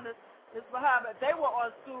 Ms. Muhammad, they were on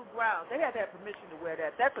school grounds. They had to have permission to wear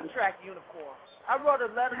that. That's a track uniform. I wrote a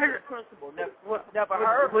letter to the principal. Never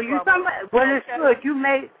heard well, it's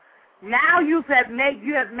good. Now you have made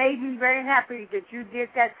me very happy that you did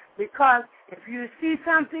that, because if you see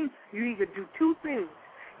something, you either do two things.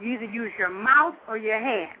 You either use your mouth or your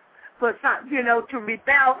hand for some, to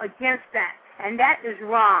rebel against that, and that is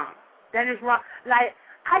wrong. That is wrong. Like,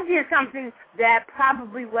 I did something that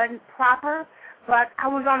probably wasn't proper, but I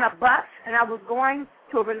was on a bus and I was going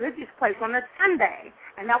to a religious place on a Sunday,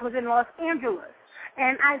 and I was in Los Angeles,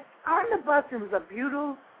 and on the bus it was a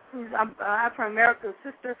beautiful Afro-American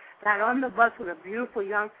sister got on the bus with a beautiful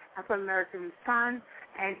young Afro-American son,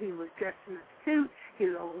 and he was dressed in a suit. He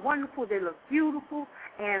looked wonderful. They looked beautiful,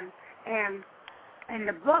 and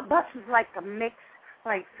the bus was like a mix,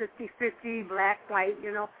 like 50-50, black, white,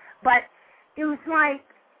 But it was like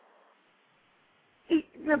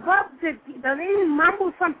the lady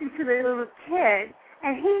mumbled something to the little kid,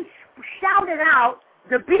 and he shouted out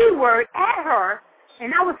the B word at her,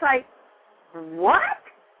 and I was like, what?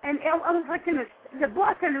 And I was like, the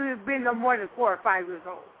boy couldn't have been no more than 4 or 5 years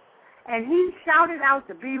old. And he shouted out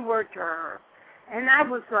the B word to her. And I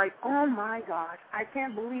was like, oh, my God, I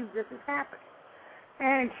can't believe this is happening.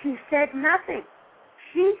 And she said nothing.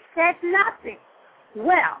 She said nothing.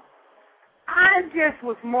 Well, I just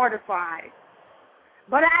was mortified.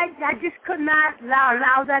 But I just could not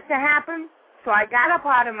allow that to happen. So I got up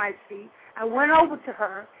out of my seat. I went over to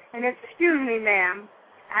her and, excuse me, ma'am,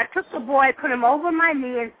 I took the boy, put him over my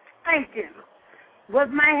knee, and spanked him with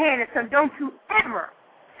my hand and said, don't you ever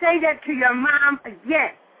say that to your mom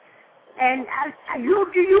again. And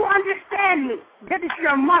do you understand me? That is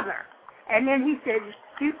your mother. And then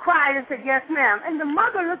he cried and said, yes, ma'am. And the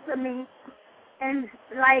mother looked at me and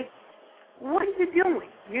like, what are you doing?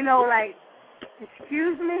 Like,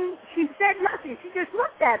 excuse me? She said nothing. She just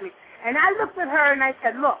looked at me. And I looked at her and I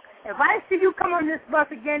said, look, if I see you come on this bus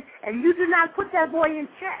again and you do not put that boy in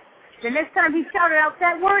check, the next time he shouted out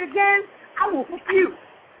that word again, I will whoop you.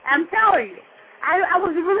 I'm telling you. I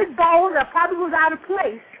was really bold. I probably was out of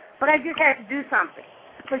place, but I just had to do something.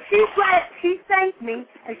 But she thanked me,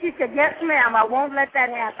 and she said, yes, ma'am, I won't let that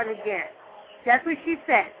happen again. That's what she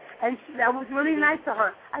said. And that was really nice of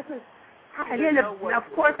her. I said, and then, of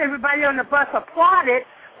course, everybody on the bus applauded.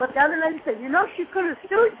 But the other lady said, she could have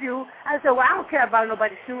sued you. I said, well, I don't care about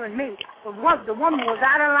nobody suing me. But the woman was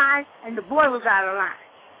out of line, and the boy was out of line.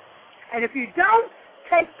 And if you don't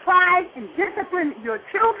take pride and discipline your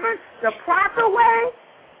children the proper way,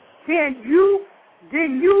 then you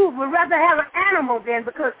would rather have an animal then,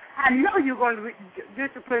 because I know you're going to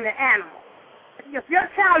discipline the animal. If your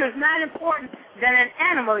child is not important than an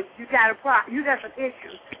animal, you got some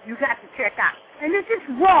issues you got to check out. And this is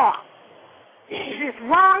wrong. It is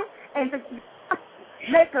wrong, and to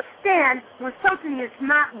make a stand when something is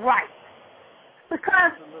not right.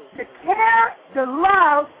 Because the care, the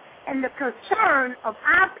love, and the concern of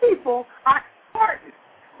our people are important.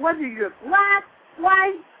 Whether you're black,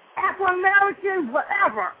 white, Afro-American,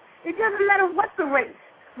 whatever. It doesn't matter what the race.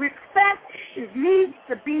 Respect needs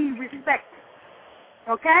to be respected.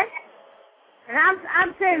 Okay? And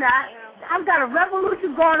I'm saying that I've got a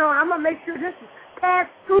revolution going on. I'm going to make sure this is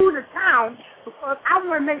passed through the town, because I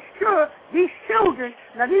want to make sure these children,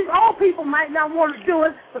 now these old people might not want to do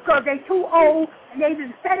it because they're too old and they've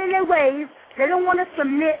been set in their ways. They don't want to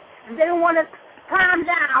submit, and they don't want to calm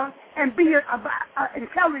down and be an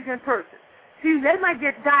intelligent person. See, they might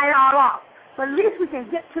just die all off. But at least we can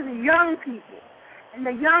get to the young people. And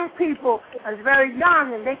the young people are very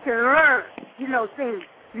young and they can learn, things,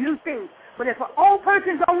 new things. But if an old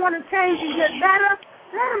person don't want to change and get better,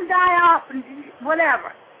 let them die off and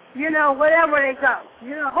whatever. Wherever they go.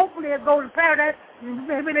 Hopefully they'll go to paradise.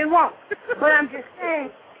 Maybe they won't. But I'm just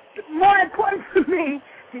saying, it's more important for me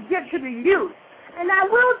to get to the youth. And I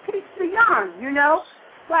will teach the young,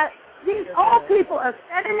 But these old people are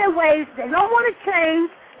set in their ways. They don't want to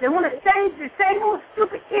change. They want to stay the same old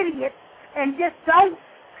stupid idiots and just don't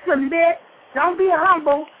submit. Don't be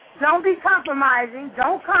humble. Don't be compromising.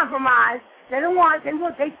 Don't compromise. They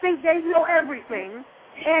think they know everything.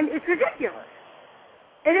 And it's ridiculous.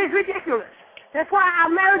 It is ridiculous. That's why our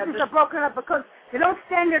marriages are broken up, because they don't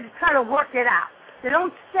stand there to try to work it out. They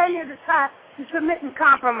don't stand there to try to submit and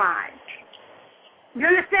compromise. You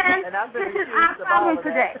understand? And I've been this is our problem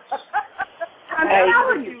today. I'm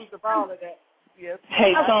telling you. Of all of that. Yes.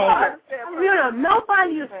 Hey, Sonja.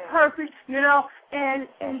 Nobody is perfect,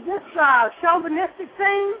 and this chauvinistic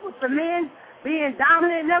thing with the men being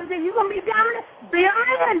dominant and everything, you're going to be dominant? Be a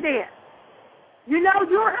man then. You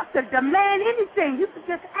don't have to demand anything. You can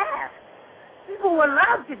just ask. People will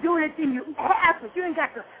love to do anything you ask, but you ain't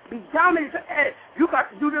got to be dominant. Hey, you got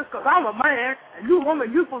to do this because I'm a man, and you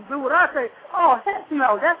woman, you supposed to do what I say. Oh, heck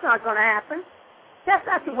no, that's not going to happen. That's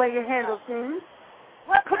not the way you handle things.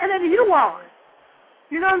 What planet are you on?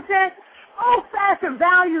 You know what I'm saying? Old-fashioned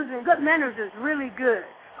values and good manners is really good.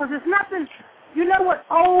 Because there's nothing, you know what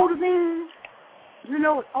old means? You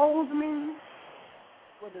know what old means?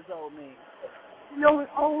 What does old mean? You know what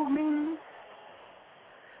old means?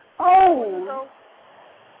 Old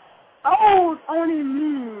only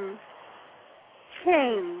means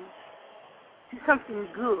change to something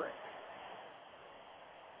good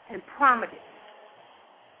and prominent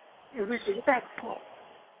and respectful.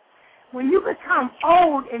 When you become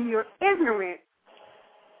old and you're ignorant,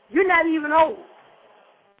 you're not even old.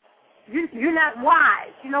 You're not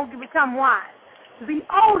wise. You don't become wise. To be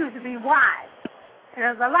old is to be wise. And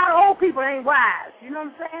there's a lot of old people that ain't wise. You know what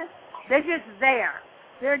I'm saying? They're just there.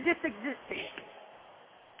 They're just existing.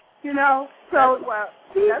 So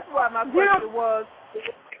that's why my question was.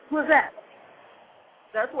 What's that?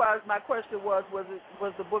 That's why my question was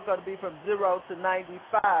the book going to be from 0 to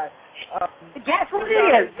 95? That's what it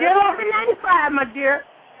is. 0 to 95, my dear.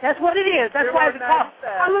 That's what it is. That's why it's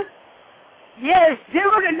called. Yes,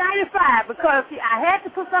 0 to 95, because I had to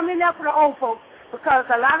put something in there for the old folks, because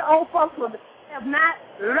a lot of old folks have not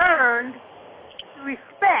learned to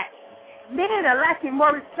respect. Men are lacking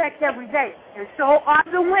more respect every day, and so are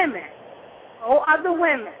the women.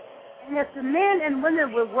 And if the men and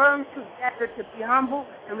women were working together to be humble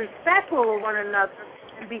and respectful of one another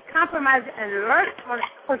and be compromised and learn from it,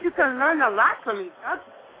 because you can learn a lot from each other.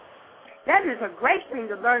 That is a great thing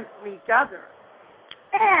to learn from each other.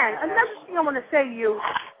 And another thing I want to say to you,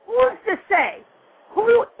 who is to say?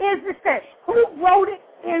 Who wrote it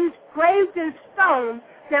engraved in stone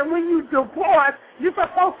that when you divorce, you're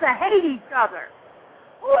supposed to hate each other?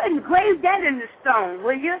 Who engraved that in the stone,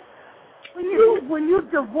 will you? When you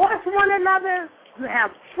divorce one another, you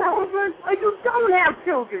have children or you don't have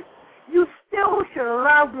children, you still should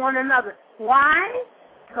love one another. Why?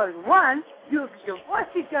 Because one, you divorce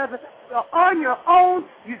each other, you're on your own,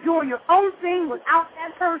 you're doing your own thing without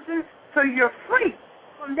that person, so you're free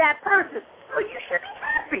from that person. So you should be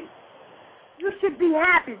happy. You should be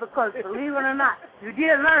happy because, believe it or not, you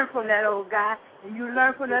did learn from that old guy and you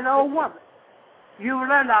learned from that old woman. You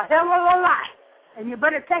learned a hell of a lot, and you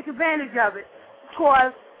better take advantage of it,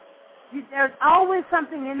 because there's always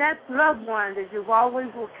something in that loved one that you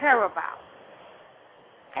always will care about.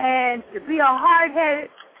 And to be a hard-headed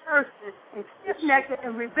person and stiff-necked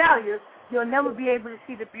and rebellious, you'll never be able to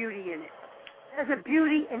see the beauty in it. There's a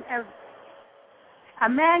beauty in everything. A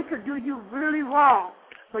man could do you really wrong,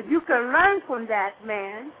 but you can learn from that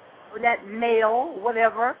man or that male,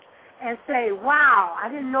 whatever, and say, wow, I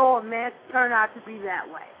didn't know a man could turn out to be that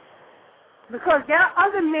way. Because there are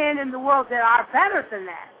other men in the world that are better than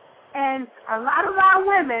that. And a lot of our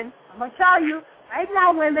women, I'm going to tell you, right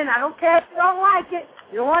now, women, I don't care if you don't like it,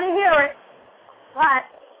 you don't want to hear it, but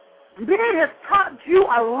men have taught you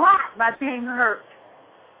a lot by being hurt.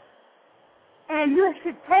 And you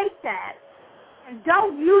should take that and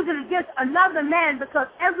don't use it against another man, because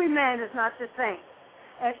every man is not the same.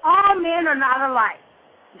 And all men are not alike.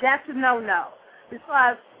 That's a no-no.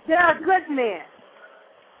 Because there are good men.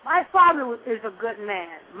 My father is a good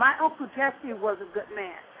man. My Uncle Jesse was a good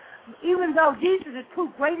man. Even though these are the two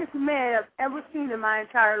greatest men I've ever seen in my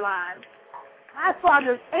entire life, My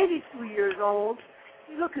father is 82 years old.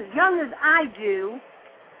 He looks as young as I do.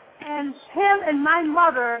 And him and my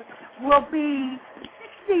mother will be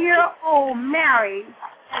 60-year-old married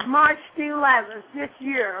at March the 11th this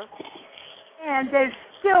year. And they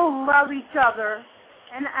still love each other.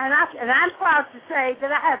 And I'm proud to say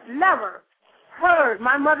that I have never heard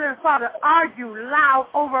my mother and father argue loud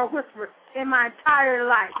over a whisper in my entire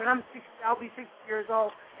life. And I'll be 60 years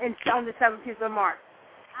old on the 17th of March.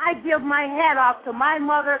 I give my hat off to my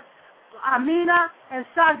mother, Amina, and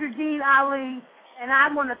Sonja Ali, and I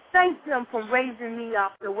want to thank them for raising me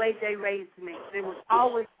up the way they raised me. They were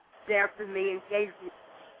always there for me and gave me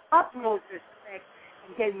utmost respect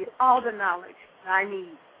and gave me all the knowledge that I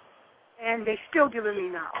need. And they're still giving me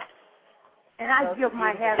knowledge. And I give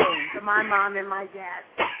my hat off to my mom and my dad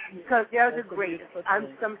because they're the greatest. I'm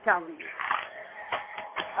telling you.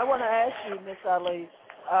 I want to ask you, Miss Ali,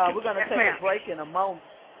 we're going to take a break in a moment.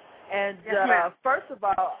 And first of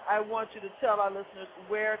all, I want you to tell our listeners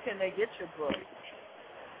where can they get your book.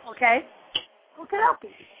 Okay. Okay.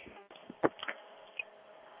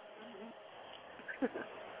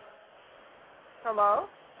 Hello?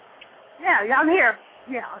 Yeah, I'm here.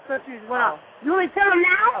 Yeah, so she's went off. You want me to tell them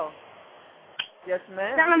now? Oh. Yes,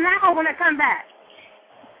 ma'am. Tell them now or when I come back?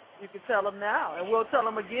 You can tell them now, and we'll tell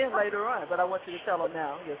them again later on, but I want you to tell them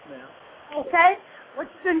now. Yes, ma'am. Okay. What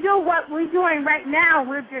you can do, what we're doing right now,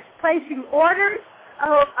 we're just placing orders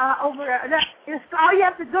over there. All you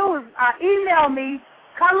have to do is email me,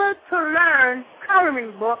 Color to Learn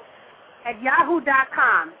Coloring Book at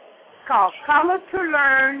yahoo.com. It's called Color to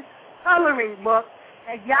Learn Coloring Book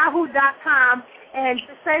at yahoo.com. And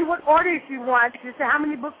just say what orders you want. Just say how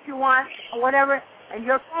many books you want or whatever, and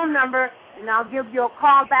your phone number, and I'll give you a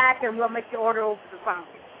call back, and we'll make your order over the phone.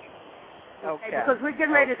 Okay. Because we're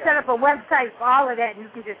getting ready to set up a website for all of that, and you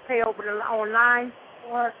can just pay over online,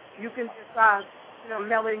 or you can just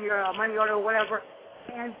mail in your money order or whatever.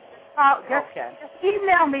 And just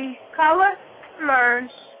email me, Color to Learn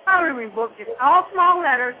Coloring Book, just all small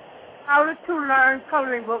letters, Color to Learn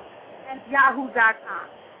Coloring Book at yahoo.com.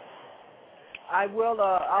 I will.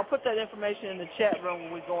 I'll put that information in the chat room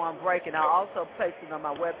when we go on break, and I'll also place it on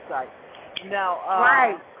my website. Now,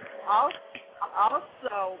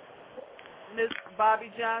 also, Miss Bobbie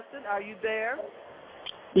Johnson, are you there?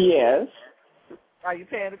 Yes. Are you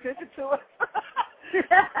paying attention to it?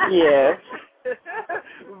 Yes.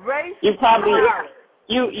 Race. You probably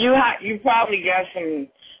got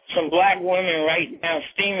some black women right now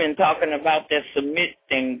steaming talking about that submit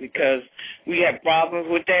thing because we have problems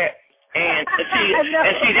with that. And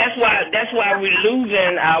see, that's why we're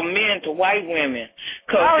losing our men to white women,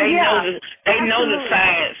 because they know the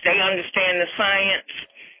science, they understand the science.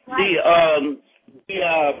 Right.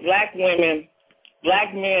 The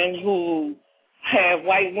black men who have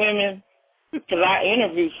white women, because I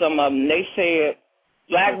interviewed some of them, they said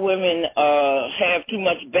black women have too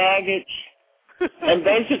much baggage, and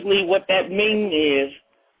basically what that means is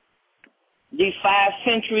these 5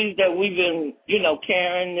 centuries that we've been,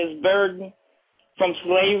 carrying this burden from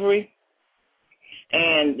slavery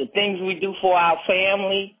and the things we do for our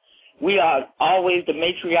family, we are always the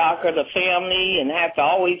matriarch of the family and have to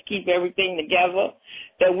always keep everything together,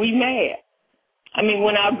 that we mad. I mean,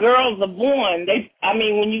 when our girls are born,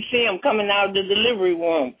 when you see them coming out of the delivery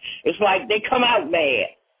room, it's like they come out mad.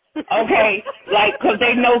 Okay? Like, because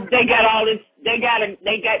they know they got all this, they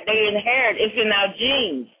inherit, it's in our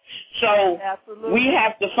genes. So we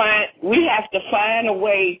have to find a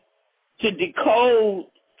way to decode,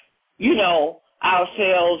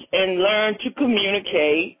 ourselves and learn to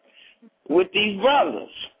communicate with these brothers,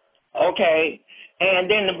 okay? And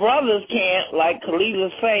then the brothers can't, like Khalilah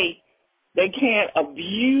say, they can't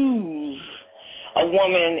abuse a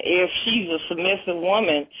woman if she's a submissive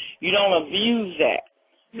woman. You don't abuse that.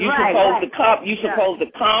 You're supposed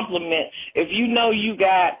to compliment. If you know you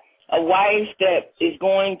got a wife that is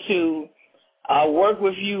going to work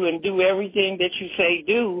with you and do everything that you say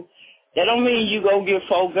do, that don't mean you go get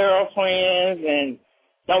 4 girlfriends and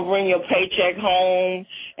don't bring your paycheck home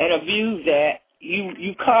and abuse that.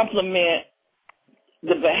 You compliment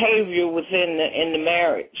the behavior in the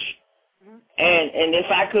marriage. And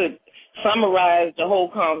if I could summarize the whole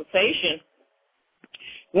conversation,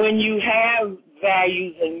 when you have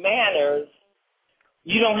values and manners,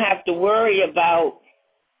 you don't have to worry about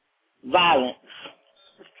violence.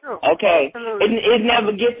 Okay? It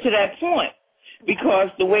never gets to that point because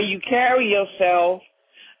the way you carry yourself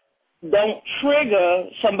don't trigger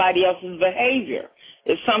somebody else's behavior.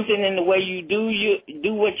 It's something in the way you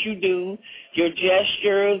do what you do, your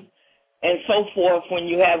gestures, and so forth when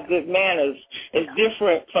you have good manners. It's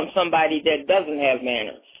different from somebody that doesn't have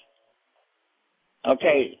manners.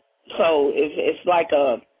 Okay, so it's like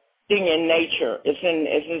a thing in nature.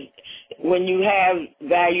 When you have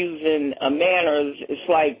values and manners, it's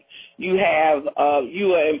like you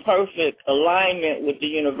are in perfect alignment with the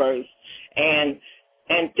universe, and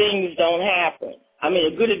things don't happen. I mean,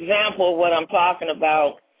 a good example of what I'm talking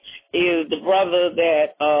about is the brother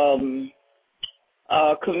that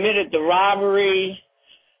committed the robbery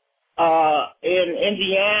in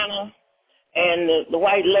Indiana, and the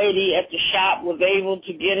white lady at the shop was able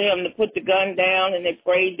to get him to put the gun down, and they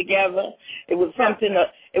prayed together. It was something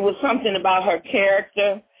about her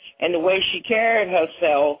character and the way she carried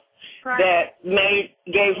herself that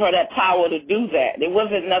gave her that power to do that. There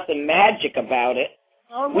wasn't nothing magic about it.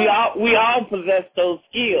 We all possess those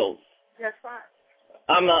skills. That's right.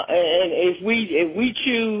 And if we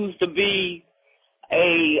choose to be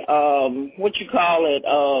a what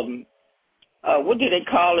do they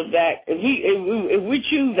call it back? If we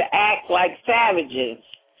choose to act like savages,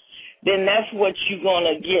 then that's what you're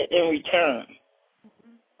gonna get in return.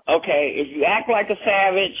 Okay, if you act like a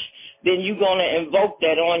savage, then you're gonna invoke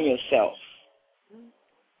that on yourself.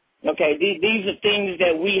 Okay, these are things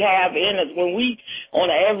that we have in us. When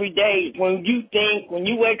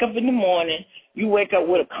you wake up in the morning, you wake up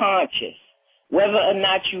with a conscience, whether or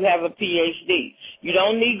not you have a PhD. You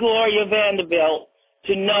don't need Gloria Vanderbilt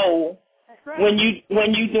to know when you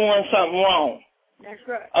doing something wrong. That's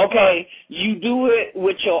right. Okay, you do it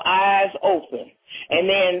with your eyes open, and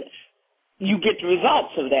then you get the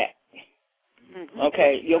results of that.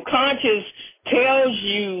 Okay, your conscience tells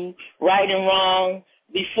you right and wrong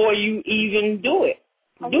before you even do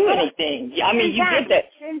anything. I mean, you get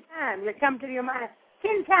that. 10 times. It comes to your mind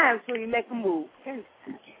 10 times when you make a move. 10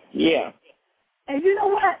 times. Yeah. And you know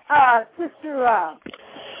what, Sister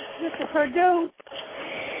Perdue?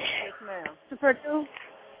 Yes, ma'am. Sister Perdue?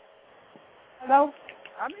 Hello?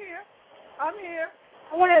 I'm here.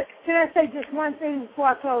 Can I say just one thing before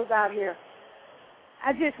I close out here?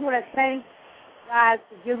 I just want to thank God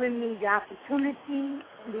for giving me the opportunity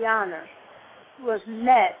and the honor to have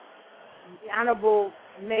met the Honorable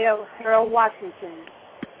Mayor Harold Washington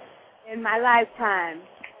in my lifetime.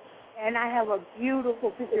 And I have a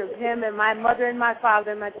beautiful picture of him and my mother and my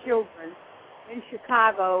father and my children in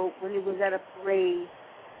Chicago when he was at a parade.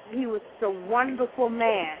 He was such a wonderful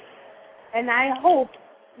man. And I hope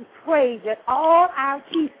and pray that all our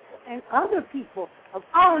people and other people of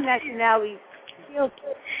all nationalities feel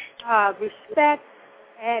respect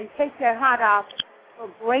and take their hat off for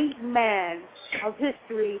a great man of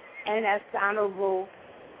history, and that's the Honorable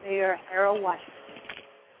Mayor Harold Washington.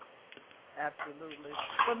 Absolutely.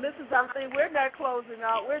 Well, Mrs. Eileen, we're not closing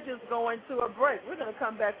out. We're just going to a break. We're going to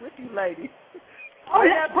come back with you, ladies. Oh,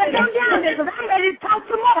 put them down there, because I'm ready to talk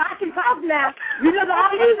some more. I can talk now. You know,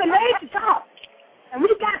 all these are made to talk. And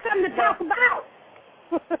we've got something to talk about.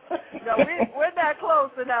 No, we're not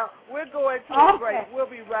closing out. We're going to a break. We'll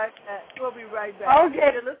be right back.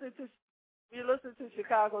 Okay. You're listening to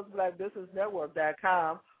Chicago's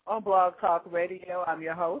BlackBusinessNetwork.com on Blog Talk Radio. I'm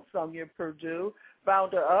your host, Sonja Perdue,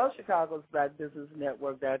 founder of Chicago's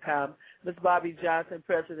BlackBusinessNetwork.com. Ms. Bobbie Johnson,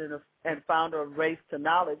 president and founder of Race to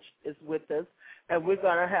Knowledge, is with us, and we're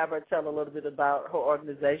going to have her tell a little bit about her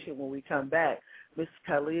organization when we come back. Ms.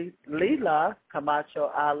 Khalilah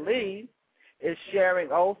Camacho Ali is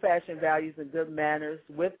sharing old-fashioned values and good manners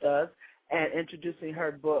with us and introducing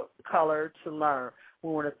her book, Color to Learn.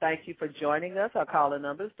 We want to thank you for joining us. Our calling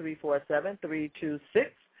number is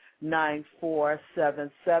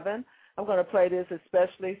 347-326-9477. I'm going to play this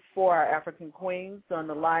especially for our African queens on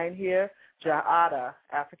the line here. Ja'ada,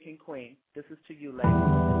 African Queen. This is to you, ladies.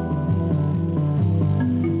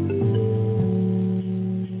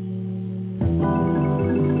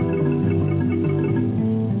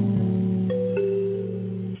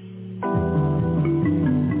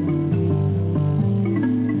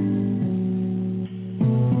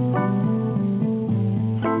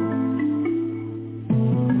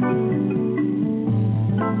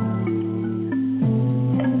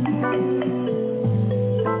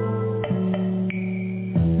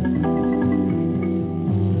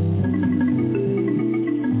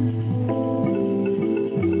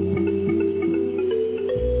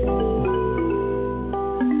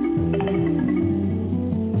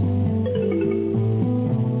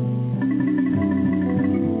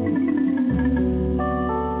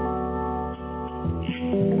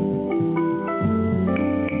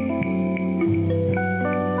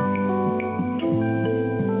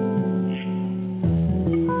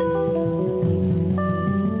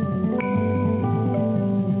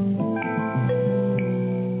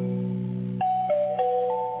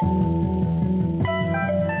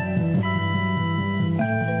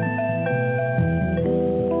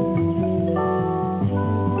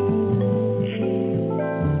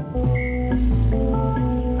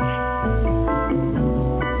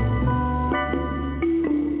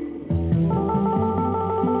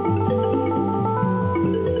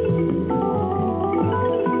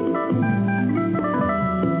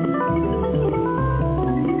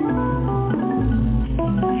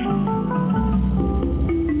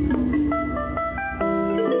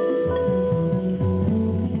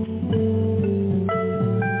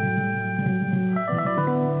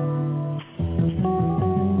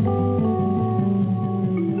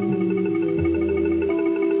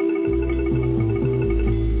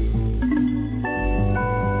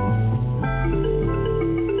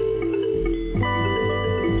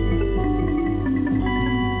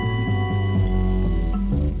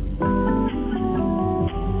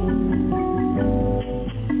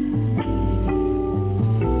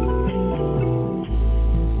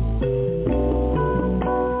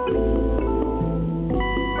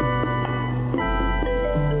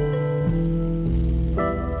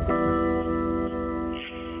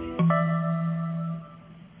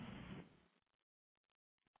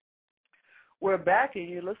 back, and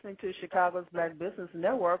you're listening to Chicago's Black Business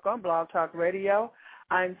Network on Blog Talk Radio.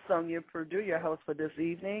 I'm Sonja Perdue, your host for this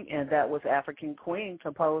evening, and that was African Queen,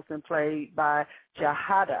 composed and played by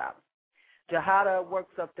Jahada. Jahada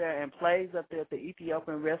works up there and plays up there at the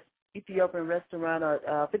Ethiopian restaurant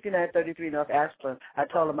at 5933 North Ashland. I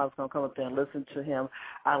told him I was going to come up there and listen to him.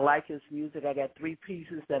 I like his music. I got 3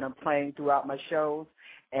 pieces that I'm playing throughout my shows,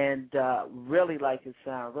 and really like his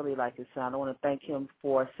sound, I want to thank him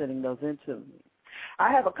for sending those in to me.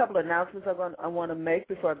 I have a couple of announcements I want to make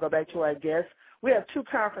before I go back to our guests. We have 2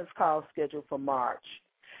 conference calls scheduled for March.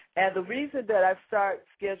 And the reason that I start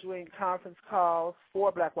scheduling conference calls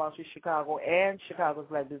for Black Wall Street Chicago and Chicago's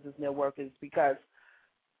Black Business Network is because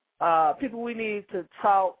people, we need to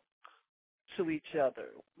talk to each other.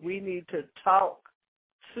 We need to talk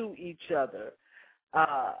to each other.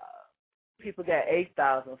 People got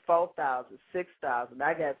 8,000, 4,000, 6,000.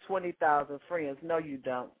 I got 20,000 friends. No, you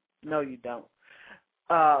don't.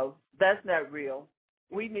 That's not real.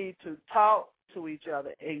 We need to talk to each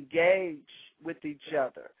other, engage with each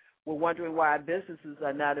other. We're wondering why our businesses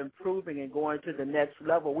are not improving and going to the next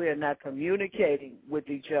level. We are not communicating with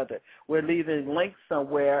each other. We're leaving links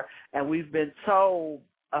somewhere, and we've been told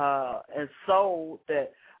and sold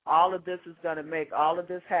that all of this is going to make all of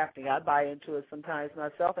this happening. I buy into it sometimes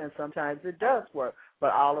myself, and sometimes it does work,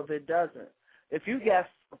 but all of it doesn't. If you got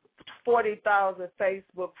 40,000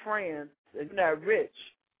 Facebook friends and you're not rich,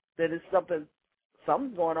 then it's something's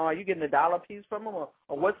going on. Are you getting $1 piece from them, or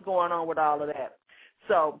what's going on with all of that?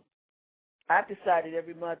 So I've decided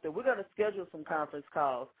every month that we're going to schedule some conference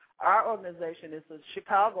calls. Our organization is a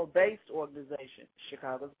Chicago-based organization,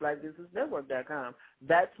 Chicago's BlackBusinessNetwork.com.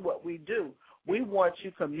 That's what we do. We want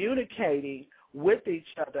you communicating with each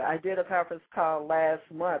other. I did a conference call last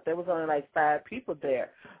month. There was only like 5 people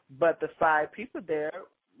there, but the 5 people there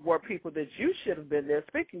were people that you should have been there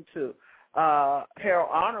speaking to. Harold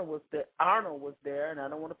Arnold was there, and I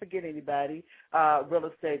don't want to forget anybody, real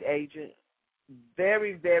estate agent,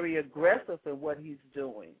 very, very aggressive in what he's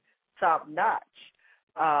doing, top notch.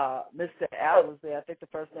 Mr. Allen was there. I think the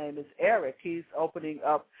first name is Eric. He's opening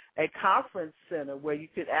up a conference center where you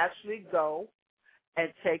could actually go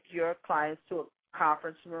and take your clients to a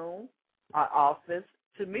conference room, an office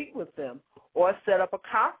to meet with them, or set up a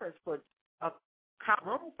conference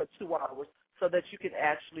room for 2 hours so that you can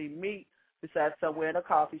actually meet besides somewhere in a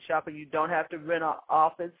coffee shop, and you don't have to rent an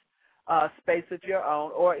office space of your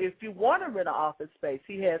own. Or if you want to rent an office space,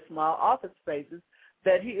 he has small office spaces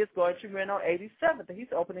that he is going to rent on 87th, and he's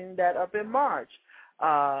opening that up in March.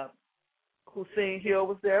 Hussein Hill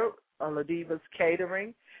was there, Ladiva's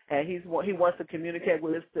Catering, and he wants to communicate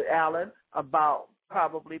with Mr. Allen about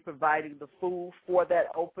probably providing the food for that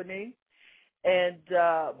opening. And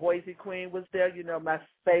Boise Queen was there, my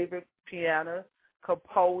favorite piano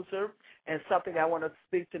composer, and something I want to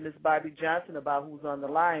speak to Ms. Bobbie Johnson about, who's on the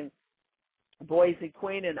line. Boise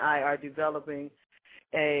Queen and I are developing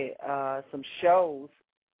some shows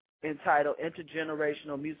entitled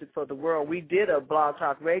Intergenerational Music for the World. We did a Blog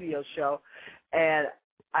Talk Radio show, and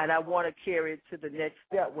I want to carry it to the next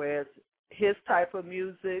step, where it's his type of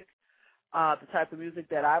music, the type of music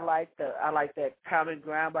that I like. I like that Common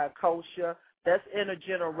Ground by Kosha. That's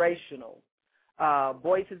intergenerational.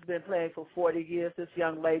 Boyce has been playing for 40 years. This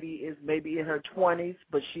young lady is maybe in her 20s,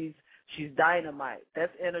 but she's dynamite.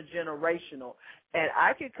 That's intergenerational. And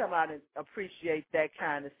I can come out and appreciate that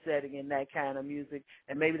kind of setting and that kind of music,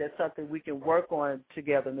 and maybe that's something we can work on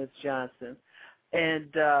together, Ms. Johnson. And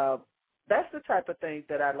that's the type of thing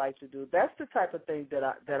that I like to do. That's the type of thing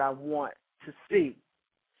that I want to see.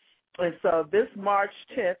 And so this March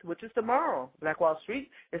 10th, which is tomorrow, Black Wall Street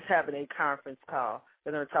is having a conference call.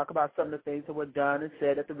 They're going to talk about some of the things that were done and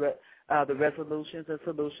said at the resolutions and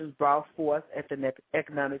solutions brought forth at the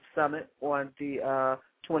Economic Summit on the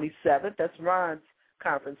 27th. That's Ron's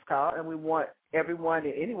conference call, and we want everyone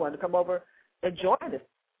and anyone to come over and join us.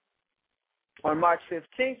 On March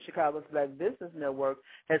 15th, Chicago's Black Business Network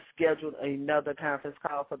has scheduled another conference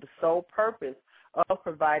call for the sole purpose of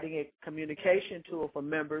providing a communication tool for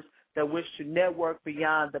members that wish to network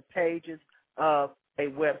beyond the pages of a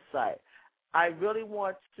website. I really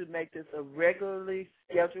want to make this a regularly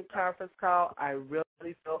scheduled conference call. I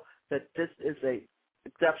really feel that this is an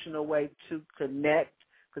exceptional way to connect,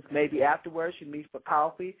 because maybe afterwards you meet for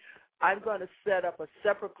coffee. I'm going to set up a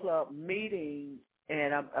separate club meeting,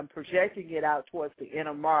 and I'm projecting it out towards the end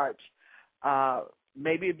of March.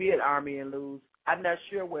 Maybe it'll be at Army and Lou's. I'm not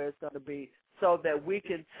sure where it's going to be, so that we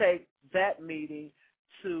can take that meeting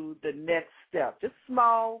to the next step. Just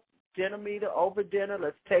small dinner meeting over dinner.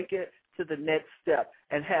 Let's take it to the next step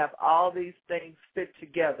and have all these things fit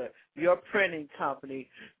together. Your printing company,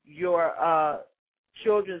 your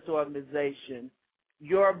children's organization,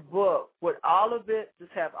 your book, with all of it,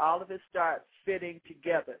 just have all of it start fitting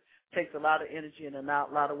together. Takes a lot of energy and a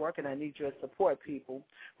lot of work, and I need your support, people.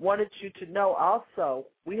 Wanted you to know also,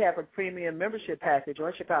 we have a premium membership package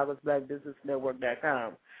on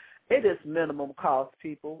ChicagosBlackBusinessNetwork.com. It is minimum cost,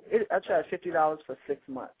 people. I charge $50 for 6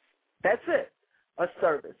 months. That's it. A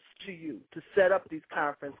service to you to set up these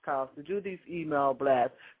conference calls, to do these email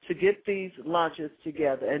blasts, to get these lunches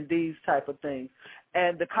together and these type of things.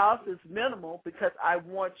 And the cost is minimal because I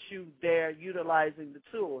want you there utilizing the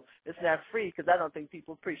tools. It's not free because I don't think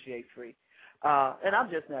people appreciate free. And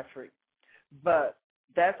I'm just not free. But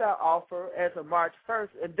that's our offer as of March 1st,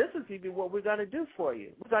 and this is even what we're going to do for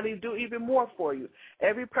you. We're going to do even more for you.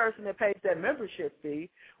 Every person that pays that membership fee,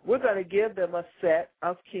 we're going to give them a set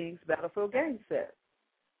of King's Battlefield game sets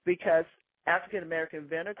because African-American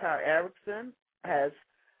inventor Carl Erickson has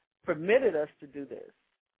permitted us to do this,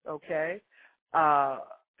 okay?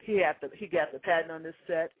 He got the patent on this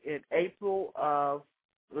set in April of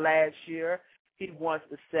last year. He wants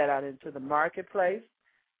to set out into the marketplace.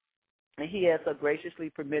 And he has so graciously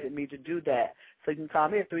permitted me to do that. So you can call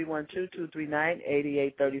me at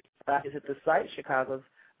 312-239-8835. Visit the site,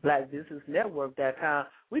 ChicagosBlackBusinessNetwork.com.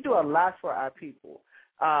 We do a lot for our people.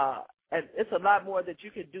 And it's a lot more that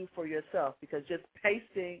you can do for yourself because just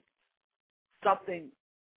pasting something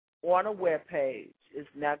on a web page is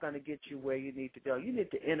not going to get you where you need to go. You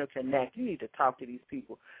need to interconnect. You need to talk to these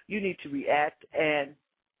people. You need to react and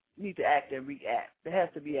you need to act and react. There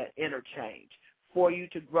has to be an interchange for you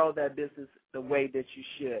to grow that business the way that you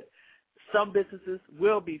should. Some businesses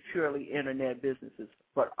will be purely internet businesses,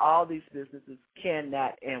 but all these businesses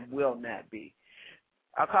cannot and will not be.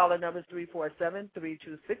 Our caller number is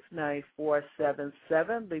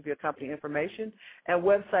 347-326-9477. Leave your company information and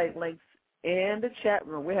website links in the chat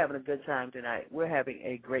room. We're having a good time tonight. We're having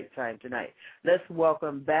a great time tonight. Let's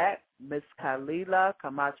welcome back Miss Khalilah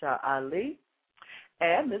Camacho Ali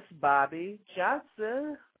and Miss Bobbie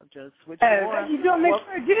Johnson. I'm just switching on. How you doing, Miss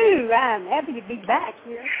Perdue? I'm happy to be back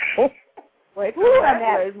here.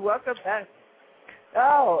 Welcome back.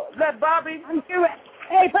 Oh, let Bobbie. I'm sure.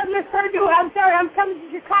 Hey, but Miss Perdue, I'm sorry, I'm coming to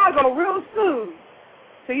Chicago real soon.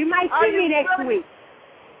 So you might see me next week.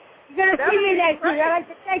 You're going to see me next week. I'd like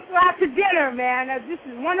to take you out to dinner, man. This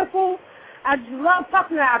is wonderful. I just love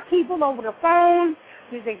talking to our people over the phone,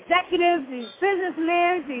 these executives, these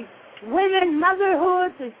businessmen, these women,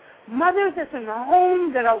 motherhoods, these mothers that's in the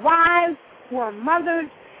home that are wives, who are mothers,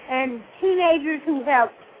 and teenagers who have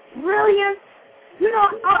brilliance. You know,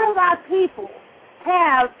 all of our people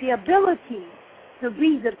have the ability to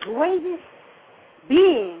be the greatest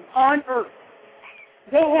being on earth.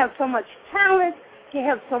 They have so much talent. They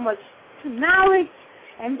have so much knowledge,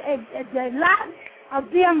 and a lot of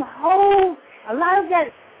them hold, a lot of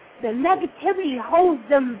that, the negativity holds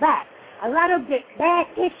them back. A lot of the bad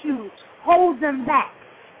issues hold them back.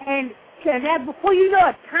 And that, before you know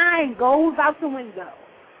it, time goes out the window.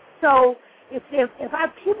 So if our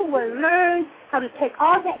people would learn how to take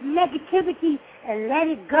all that negativity and let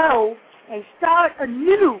it go and start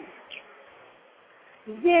anew,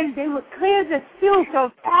 then they would clear the filth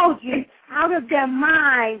of algae out of their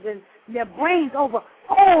minds and their brains over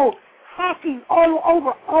hacking all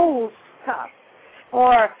over old stuff.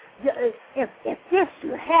 Or if this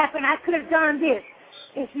should happen, I could have done this.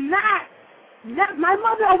 It's not, my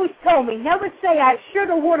mother always told me, never say I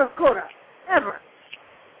shoulda, woulda, coulda, ever.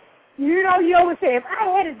 You know, you always say, if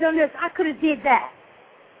I had done this, I could have did that.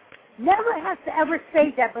 Never have to ever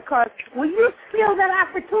say that, because when you feel that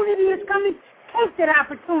opportunity is coming, take that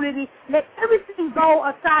opportunity, let everything go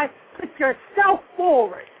aside, put yourself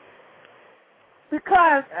forward.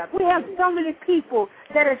 Because we have so many people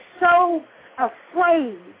that are so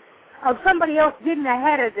afraid of somebody else getting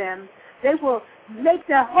ahead of them, they will make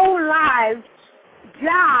their whole lives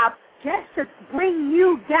job just to bring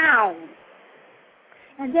you down.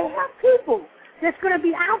 And they have people that's going to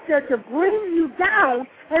be out there to bring you down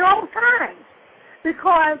at all times.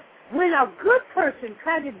 Because when a good person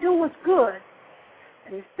tries to do what's good,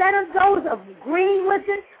 instead of those of agreeing with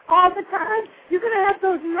it all the time, you're going to have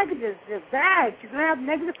those negatives. They're bad. You're going to have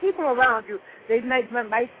negative people around you. You might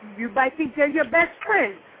think they're your best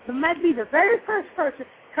friend. It might be the very first person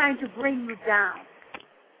trying to bring you down.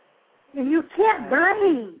 And you can't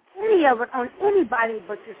blame any of it on anybody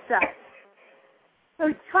but yourself.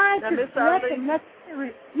 So try to let the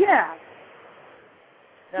necessary. Yeah.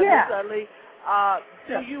 Now, Miss Ali,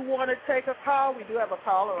 do you want to take a call? We do have a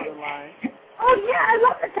caller on the line. Oh, yeah, I'd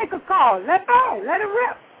love to take a call. Let go. Let it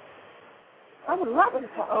rip. I would love to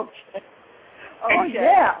call. Okay. Oh,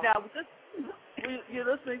 yeah. Now, You're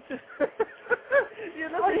listening to.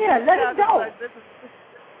 Let it go.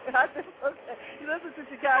 You listen to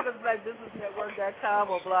Chicago's Black Business Network.com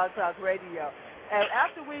or Blog Talk Radio. And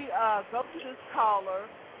after we go to this caller,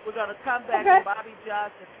 we're going to come back to Bobbie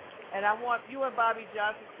Johnson. And I want you and Bobbie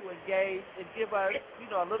Johnson to engage and give us,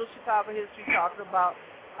 a little Chicago history talking about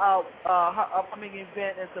her upcoming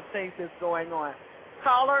event and some things that's going on.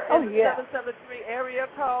 Caller is 773 area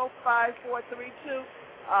code 5432.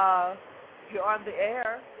 You're on the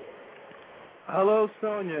air. Hello,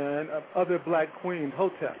 Sonja and other black queens.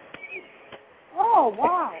 Hotep. Oh,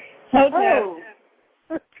 wow. Hotep.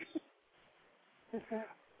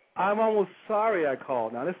 I'm almost sorry I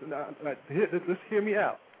called. Now, listen, let's hear me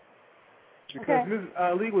out. Because Ms.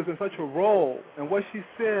 Ali was in such a role, and what she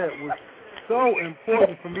said was so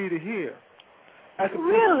important for me to hear. At the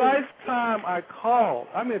precise time I called,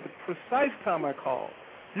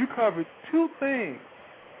 you covered two things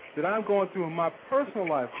that I'm going through in my personal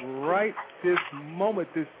life right this moment,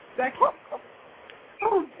 this second.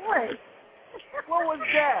 Oh, boy. What was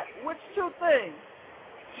that? Which two things?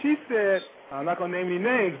 She said, I'm not going to name any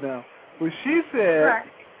names now, but she said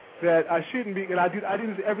that I shouldn't be, and I do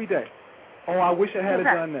this every day. Oh, I wish I had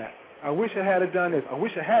done that. I wish I had done this. I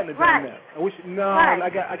wish I hadn't done that. I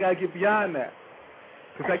got to get beyond that.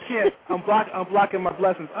 Because I can't, I'm blocking my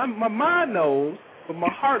blessings. My mind knows, but my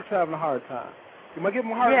heart's having a hard time. If I get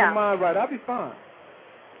my heart and my mind right, I'll be fine.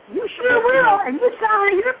 You sure will, and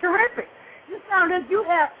you're terrific. You sound like you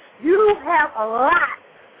have a lot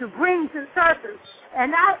to bring to the surface,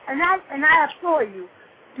 and I implore you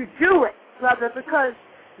to do it, brother, because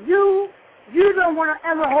you don't want to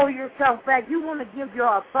ever hold yourself back. You want to give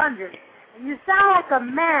your abundance, and you sound like a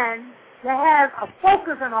man that has a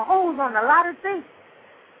focus and a hold on a lot of things,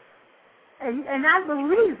 and I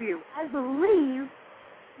believe you. I believe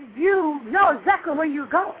you know exactly where you're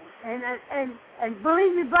going, and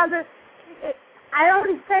believe me, brother, I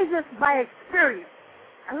only say this by experience.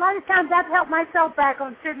 A lot of times I've helped myself back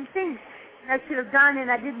on certain things that I should have done and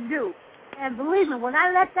I didn't do. And believe me, when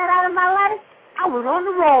I let that out of my life, I was on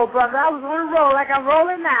the roll, brother. I was on the roll like I'm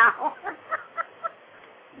rolling now.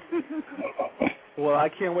 Well, I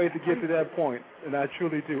can't wait to get to that point, and I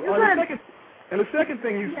truly do. The second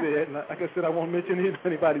thing you said, and like I said, I won't mention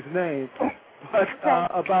anybody's name, but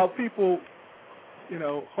about people,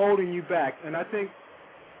 holding you back. And I think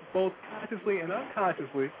both consciously and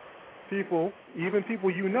unconsciously, even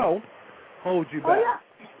people hold you back. Oh,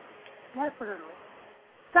 yeah. Definitely.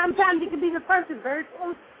 Sometimes it can be the person very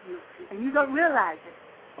close to you, and you don't realize it.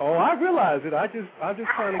 Oh, I realize it. I'm just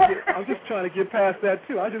trying to get past that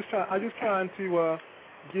too. I'm just trying to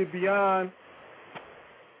get beyond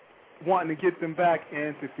wanting to get them back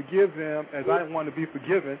and to forgive them as I want to be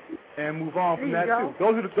forgiven and move on from that too.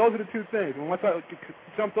 Those are the two things. And once I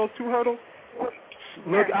jump those two hurdles,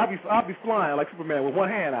 look, I'll be flying like Superman with one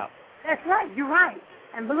hand out. That's right. You're right.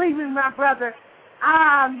 And believe me, my brother,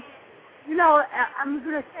 I'm going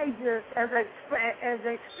to say this as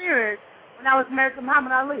an experience when I was married to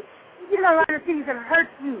Muhammad Ali. You did a lot of things that hurt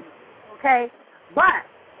you, okay? But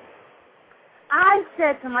I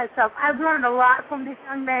said to myself, I've learned a lot from this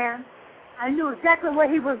young man. I knew exactly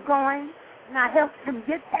where he was going, and I helped him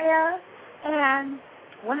get there. And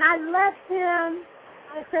when I left him,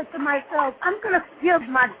 I said to myself, I'm going to forgive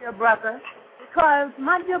my dear brother, because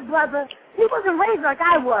my dear brother, he wasn't raised like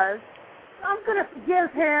I was. So I'm going to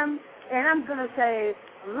forgive him, and I'm going to say,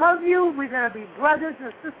 I love you. We're going to be brothers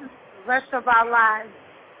and sisters for the rest of our lives,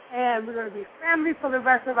 and we're going to be family for the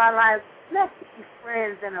rest of our lives. Let's be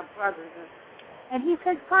friends and brothers. And he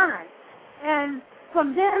said, fine. And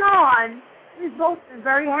from then on, we've both been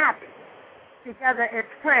very happy together as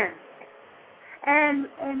friends. And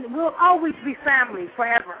we'll always be family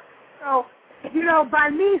forever. So, by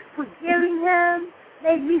me forgiving him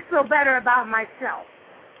made me feel better about myself.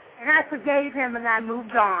 And I forgave him and I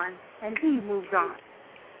moved on, and he moved on.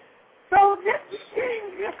 So this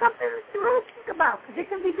is something to really think about, because it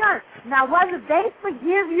can be done. Now, whether they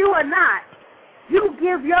forgive you or not, you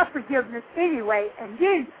give your forgiveness anyway, and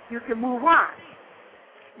then you can move on.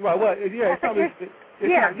 Right, well, yeah.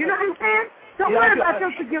 You know what I'm saying? Don't worry about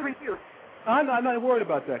them forgiving you. I'm not worried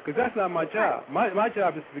about that, because that's not my job. My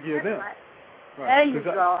job is to forgive them. Right. There you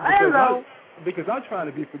go. Hello. Because I'm trying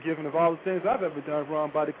to be forgiven of all the things I've ever done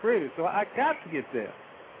wrong by the Creator, so I got to get there.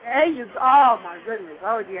 There you go. Oh, my goodness.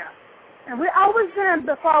 Oh, yeah. And we're always going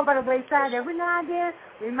to fall by the wayside. Every now and then,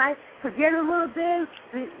 we might forget a little bit.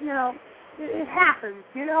 It happens,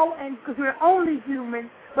 and because we're only human,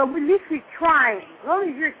 but at least we're trying. As long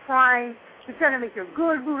as you're trying, you're trying to make your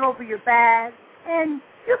good root over your bad, and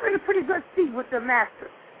you're in a pretty good seat with the Master.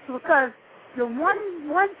 Because the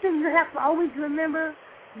one thing you have to always remember,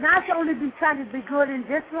 not to only be trying to be good in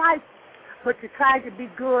this life, but to try to be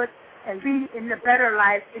good and be in the better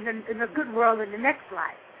life, in the good world in the next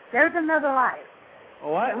life. There's another life.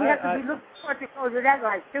 Oh, we have to be looking forward to go to that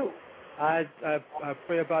life too. I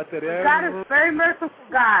pray about that every God is very merciful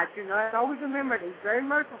God, you know. I always remember that He's very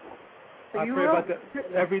merciful. So I pray about that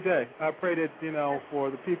every day. I pray that, you know, for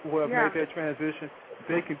the people who have made their transition,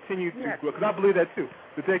 they continue to grow. Because I believe that too,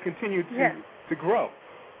 that they continue to grow.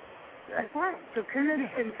 That's right. So,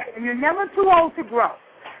 and you're never too old to grow.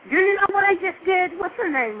 Do you know what I just did? What's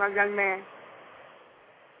your name, my young man?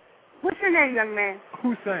 What's your name, young man?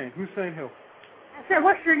 Hussein. Hussein who? I said,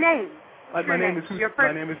 what's your name? My name is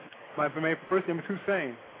Hussein. My first name is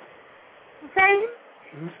Hussein. Hussein?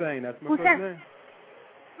 Hussein. That's my first name.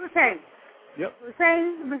 Hussein. Yep.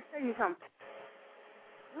 Hussein, let me tell you something.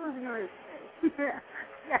 What was I going to say?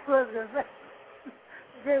 That was going to say.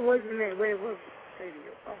 That wasn't it. Wait, what was I going to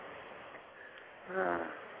say?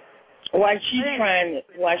 While she's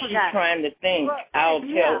trying to think,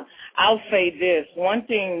 I'll say this. One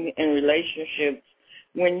thing in relationships,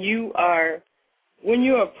 when you are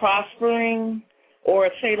prospering, or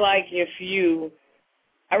say like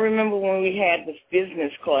I remember when we had this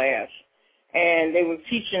business class, and they were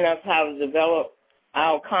teaching us how to develop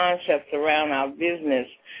our concepts around our business.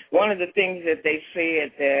 One of the things that they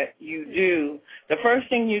said that you do, the first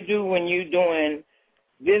thing you do when you're doing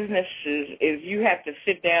businesses is you have to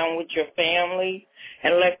sit down with your family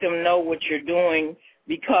and let them know what you're doing,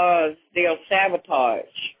 because they'll sabotage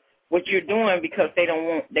what you're doing because they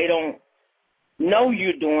don't know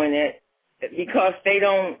you're doing it, because they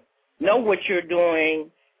don't know what you're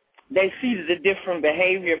doing. They see the different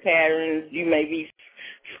behavior patterns. You may be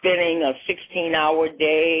spending a 16-hour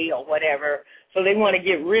day or whatever, so they want to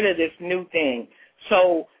get rid of this new thing.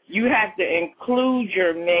 So you have to include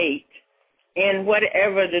your mate in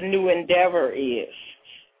whatever the new endeavor is.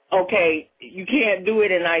 Okay, you can't do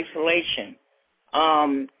it in isolation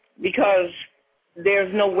because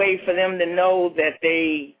there's no way for them to know that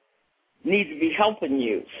they need to be helping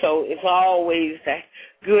you. So it's always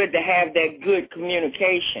good to have that good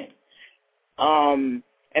communication.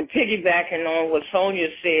 And piggybacking on what Sonja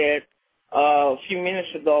said a few minutes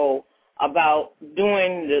ago about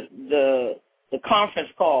doing the conference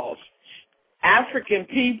calls, African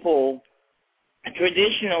people,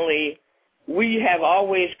 traditionally, we have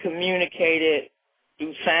always communicated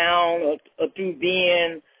through sound or through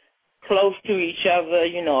being close to each other,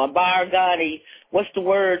 you know, Abargani, what's the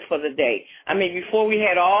word for the day? I mean, before we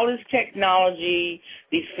had all this technology,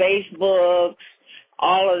 these Facebooks,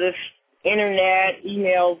 all of this internet,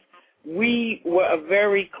 emails, we were a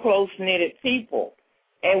very close-knitted people,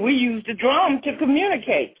 and we used the drum to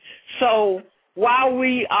communicate. So while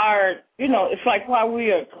we are, you know, it's like while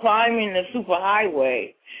we are climbing the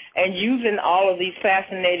superhighway and using all of these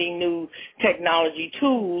fascinating new technology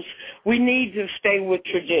tools, we need to stay with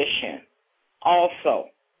tradition also,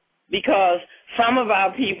 because some of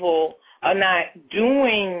our people are not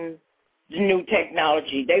doing the new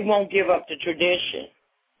technology. They won't give up the tradition.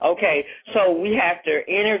 Okay, so we have to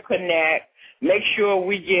interconnect, make sure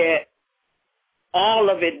we get all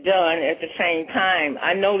of it done at the same time.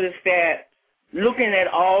 I noticed that looking at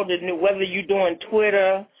all the new, whether you're doing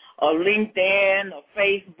Twitter or LinkedIn or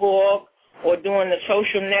Facebook or doing the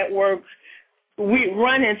social networks, we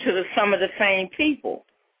run into some of the same people.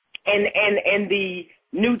 And the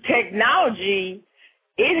new technology,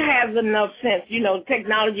 it has enough sense. You know,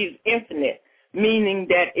 technology is infinite, meaning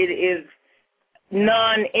that it is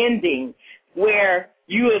non-ending, where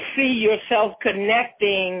you will see yourself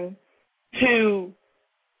connecting to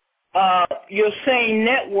your same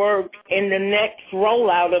network in the next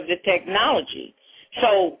rollout of the technology.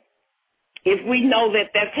 So if we know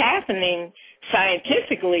that that's happening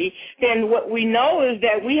scientifically, then what we know is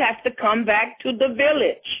that we have to come back to the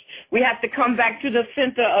village. We have to come back to the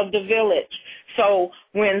center of the village. So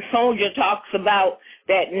when Sonja talks about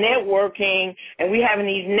that networking and we having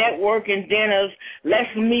these networking dinners,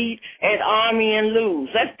 let's meet at Army and Lou's.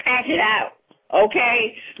 Let's pack it out,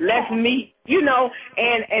 okay? Let's meet, you know,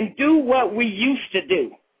 and do what we used to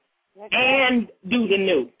do. That's and right. Do the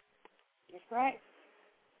new. That's right.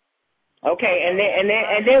 Okay,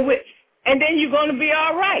 and then you're going to be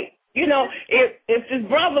all right. You know, if this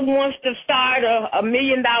brother wants to start a $1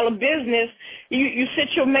 million business, you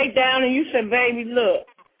sit your mate down and you say, baby, look,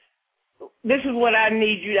 this is what I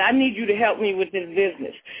need you. I need you to help me with this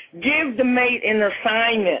business. Give the mate an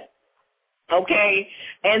assignment, okay?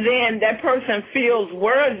 And then that person feels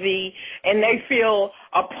worthy and they feel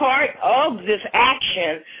a part of this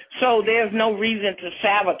action, so there's no reason to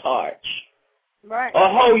sabotage. Right. or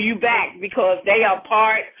hold you back because they are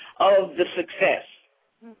part of the success.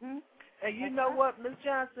 Mm-hmm. And you know what, Ms.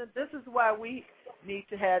 Johnson, this is why we need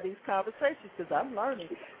to have these conversations, because I'm learning.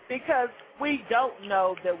 Because we don't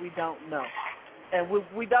know that we don't know. And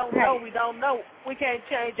we don't know, we don't know. We can't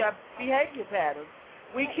change our behavior patterns.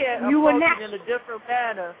 We can't approach it in a different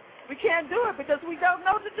manner. We can't do it because we don't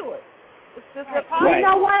know to do it. It's just impossible. You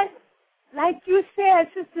know what? Like you said,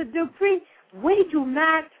 Sister Dupree, we do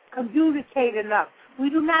not communicate enough. We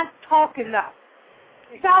do not talk enough.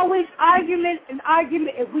 It's always argument and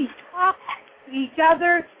argument. If we talk to each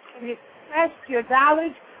other and express your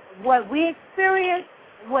knowledge, what we experience,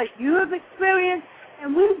 what you have experienced,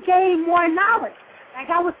 and we gain more knowledge. Like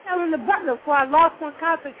I was telling the butler before I lost my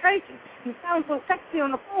concentration, he sounded so sexy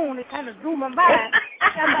on the phone, it kind of drew my mind.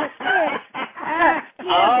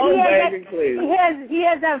 He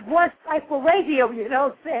has that voice like for radio, you know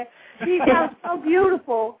what I'm saying? He sounds so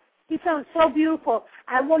beautiful. He sounds so beautiful.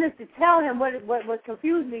 I wanted to tell him what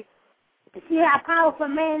confused me. To see how powerful a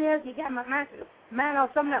man is, he got my man or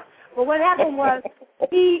something else. But what happened was,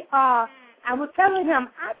 I was telling him,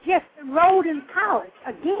 I just enrolled in college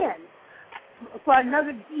again for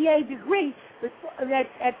another DA degree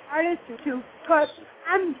at Art Institute because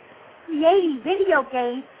I'm creating video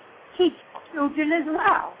games to teach children as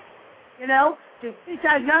well, you know, to teach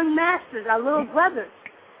our young masters, our little brothers.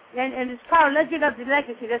 And it's called Legend of the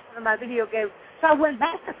Legacy. That's one of my video games. So I went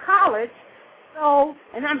back to college,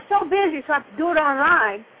 and I'm so busy, so I have to do it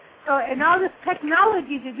online. So, and all this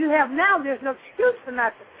technology that you have now, there's no excuse for not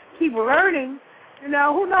to keep learning. You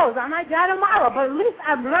know, who knows? I might die tomorrow, but at least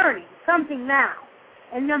I'm learning something now.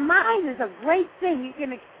 And the mind is a great thing. You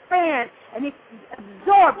can expand, and it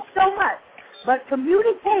absorbs so much. But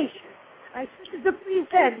communication, like Sister Dupree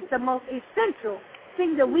said, is the most essential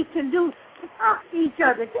thing that we can do to talk to each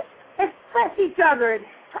other, just express each other and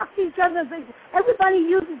talk to each other. Everybody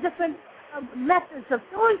uses different methods of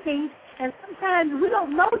doing things, and sometimes we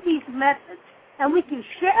don't know these methods, and we can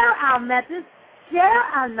share our methods, share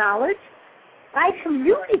our knowledge by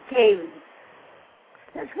communicating.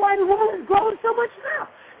 That's why the world is growing so much now.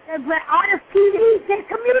 And when artists, TVs, they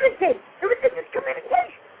communicate. Everything is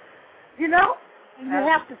communication. You know? And you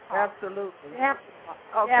have to talk. Absolutely. You have to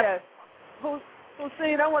talk. Okay.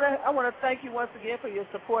 Hussein, I want to thank you once again for your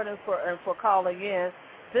support and for calling in.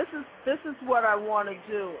 This is what I want to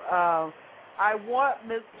do. I want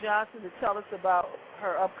Ms. Johnson to tell us about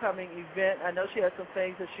her upcoming event. I know she has some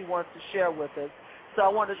things that she wants to share with us. So I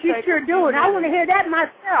want to take sure do it. I want to hear that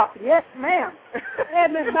myself. Yes, ma'am. Hey,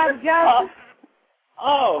 Ms. Bobbie Johnson.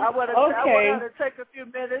 I want her to take a few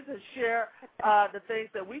minutes and share the things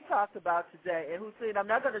that we talked about today. And Hussein, I'm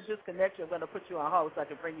not going to disconnect you. I'm going to put you on hold so I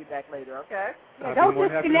can bring you back later, okay? Yeah, don't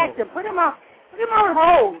disconnect him. Put him on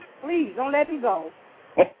hold. Please, don't let him go.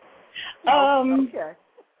 Okay.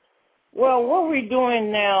 Well, what we're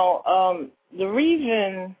doing now, the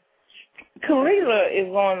reason Khalilah is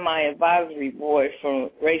on my advisory board from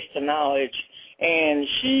Race to Knowledge, and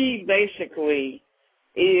she basically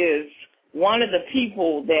is one of the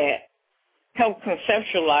people that help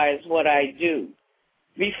conceptualize what I do.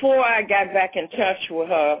 Before I got back in touch with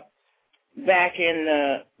her back in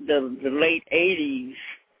the late 80s,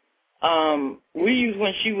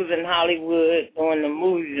 when she was in Hollywood doing the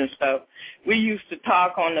movies and stuff, we used to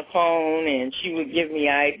talk on the phone, and she would give me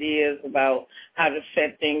ideas about how to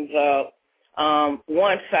set things up.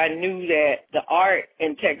 Once I knew that the art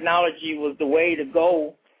and technology was the way to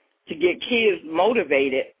go to get kids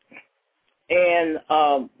motivated and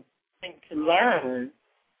to learn,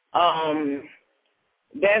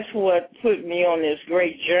 that's what put me on this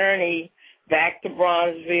great journey back to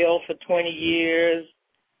Bronzeville for 20 years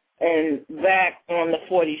and back on the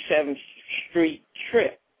 47th Street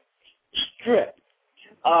strip.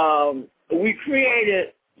 We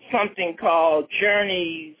created something called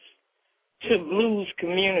Journeys to Blues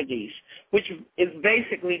Communities, which is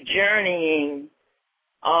basically journeying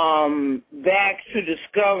back to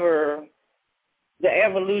discover the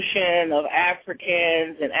evolution of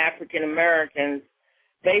Africans and African Americans,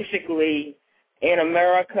 basically in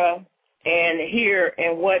America and here,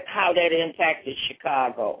 and how that impacted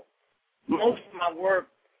Chicago. Most of my work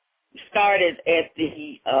started at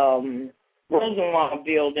the Rosenwald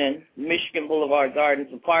Building, Michigan Boulevard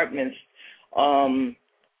Gardens Apartments,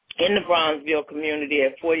 in the Bronzeville community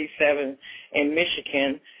at 47 in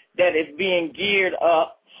Michigan, that is being geared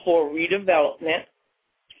up for redevelopment.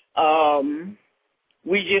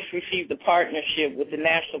 We just received a partnership with the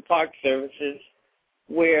National Park Services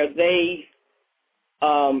where they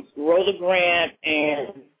wrote a grant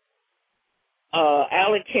and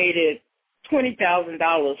allocated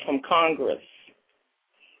 $20,000 from Congress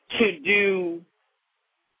to do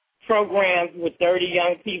programs with 30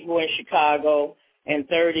 young people in Chicago and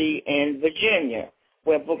 30 in Virginia,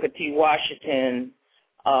 where Booker T. Washington's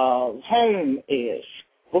home is.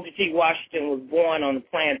 Booker T. Washington was born on the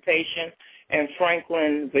plantation in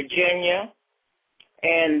Franklin, Virginia,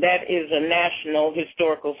 and that is a national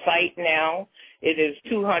historical site now. It is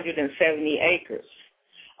 270 acres.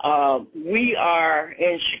 We are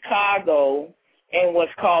in Chicago in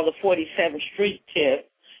what's called the 47th Street tip,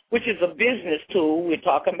 which is a business tool. We're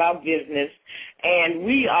talking about business, and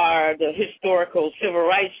we are the historical civil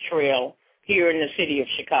rights trail here in the city of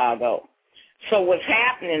Chicago. So what's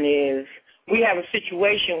happening is we have a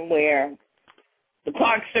situation where the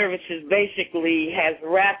Park Services basically has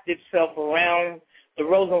wrapped itself around the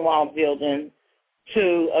Rosenwald building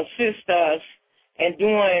to assist us in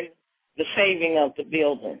doing the saving of the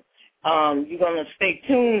building. You're going to stay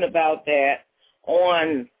tuned about that.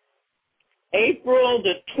 On April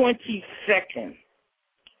the 22nd,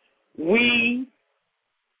 we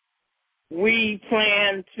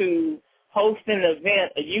plan to host an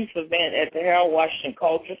event, a youth event at the Harold Washington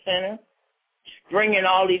Culture Center, bringing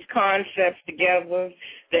all these concepts together,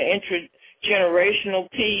 the intergenerational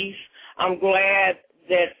piece. I'm glad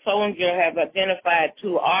that Sonja have identified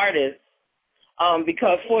 2 artists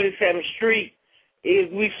because 47th Street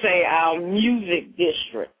is, we say, our music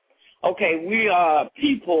district. Okay, we are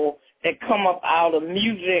people that come up out of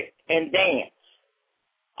music and dance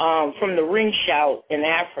from the ring shout in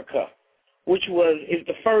Africa, which is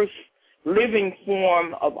the first living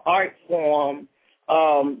form of art form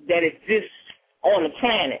that exists on the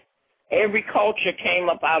planet. Every culture came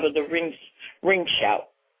up out of the ring shout.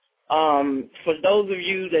 For those of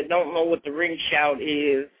you that don't know what the ring shout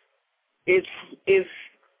is, it's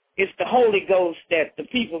the Holy Ghost that the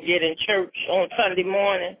people get in church on Sunday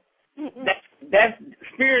morning. That's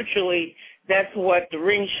spiritually, that's what the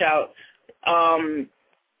ring shout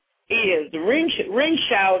is. The ring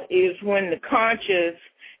shout is when the conscious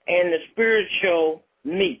and the spiritual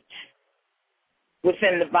meet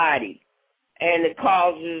within the body, and it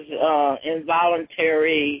causes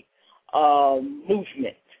involuntary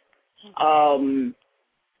movement.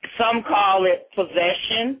 Some call it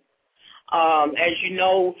possession. As you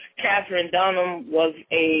know, Catherine Dunham was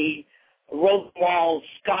a Rosenwald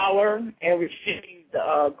scholar and received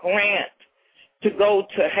a grant to go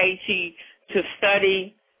to Haiti to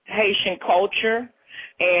study Haitian culture,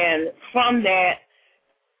 and from that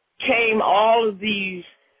came all of these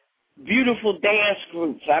beautiful dance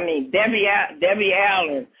groups. I mean, Debbie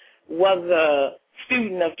Allen was a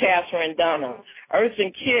student of Catherine Dunham.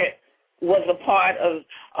 Earthen Kitt was a part of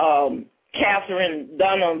Catherine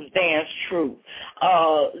Dunham's dance troupe.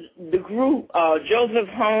 The group, Joseph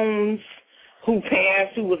Holmes, who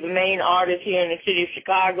passed, who was the main artist here in the city of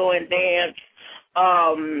Chicago and dance,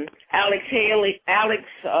 Alex Haley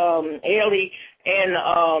in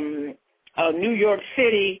New York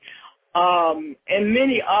City, and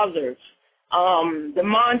many others. The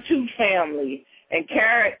Montu family and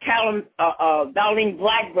Darlene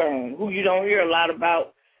Blackburn, who you don't hear a lot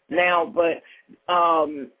about now, but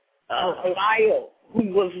Lyle, who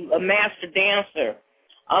was a master dancer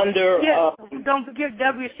under... don't forget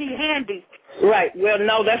W.C. Handy. Right. Well,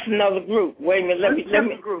 no, that's another group. Wait a minute. Let me.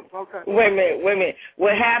 Group. Okay. Wait a minute.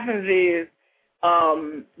 What happens is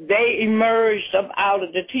they emerged up out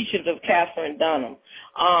of the teachings of Catherine Dunham.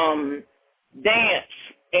 Dance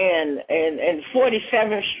and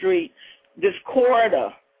 47th Street, this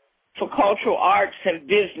corridor for cultural arts and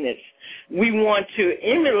business. We want to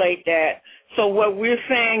emulate that. So what we're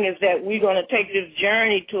saying is that we're going to take this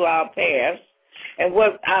journey to our past, and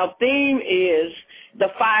what our theme is the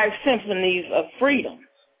 5 symphonies of freedom,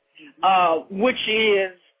 which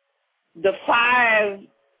is the 5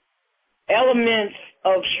 elements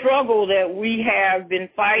of struggle that we have been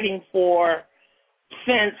fighting for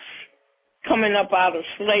since coming up out of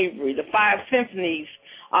slavery. The 5 symphonies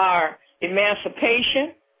are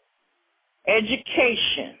emancipation,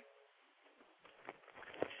 education,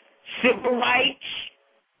 civil rights,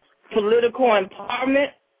 political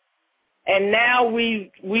empowerment, and now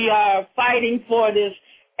we are fighting for this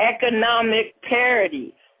economic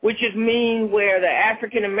parity, which is mean where the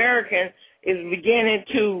African American is beginning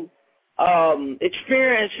to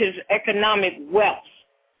experience his economic wealth.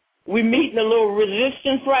 We're meeting a little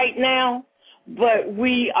resistance right now, but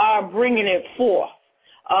we are bringing it forth.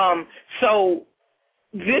 So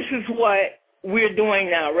this is what we're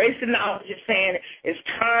doing now. Race and Knowledge is saying it's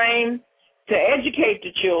time to educate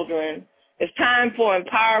the children. It's time for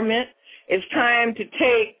empowerment. It's time to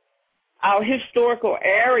take our historical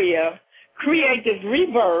area, create this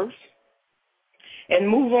rebirth, and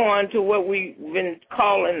move on to what we've been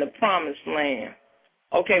calling the Promised Land.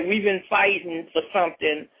 Okay, we've been fighting for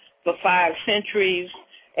something for 5 centuries,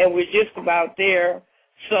 and we're just about there.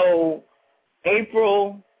 So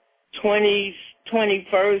April 20th,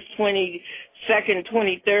 21st, 22nd,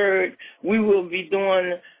 23rd, we will be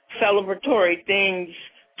doing celebratory things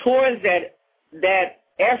towards that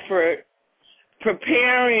effort,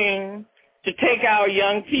 preparing to take our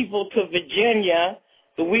young people to Virginia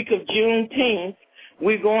the week of Juneteenth.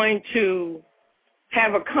 We're going to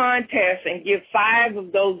have a contest and give 5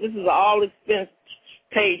 of those. This is an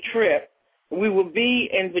all-expense-paid trip. We will be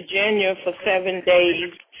in Virginia for 7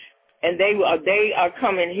 days, and they are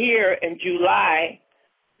coming here in July,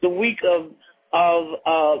 the week of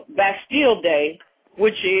Bastille Day,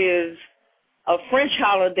 which is a French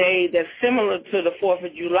holiday that's similar to the 4th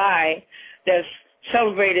of July, that's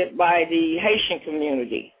celebrated by the Haitian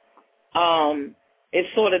community. It's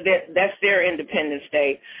sort of that's their Independence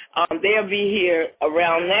Day. They'll be here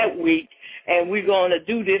around that week, and we're going to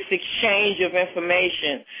do this exchange of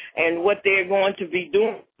information. And what they're going to be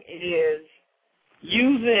doing is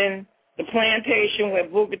using the plantation where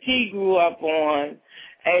Booker T grew up on,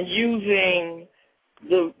 and using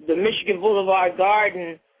the Michigan Boulevard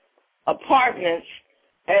Garden apartments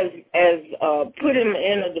as put them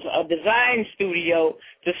in a design studio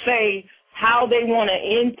to say how they want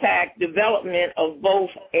to impact development of both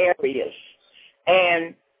areas.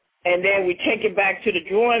 And then we take it back to the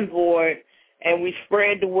drawing board, and we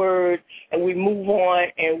spread the word, and we move on,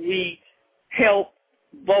 and we help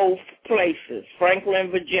both places, Franklin,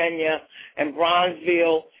 Virginia, and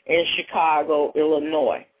Bronzeville in Chicago,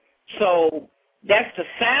 Illinois. So that's the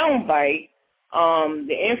sound bite.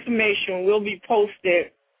 The information will be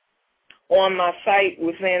posted on my site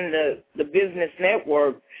within the business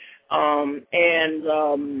network, and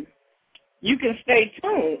you can stay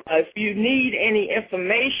tuned. If you need any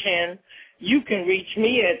information, you can reach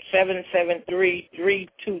me at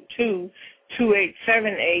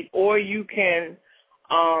 773-322-2878, or you can,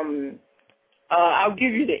 I'll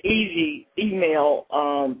give you the easy email,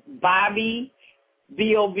 Bobbie,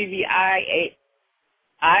 B-O-B-B-I-E,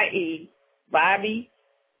 Bobbie,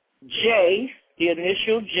 J, the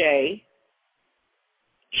initial J,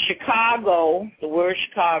 Chicago, the word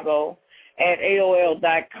Chicago, at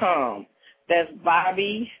AOL.com. That's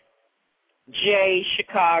Bobbie, J,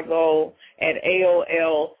 Chicago, at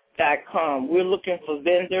AOL.com. We're looking for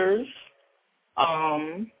vendors,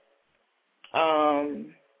 and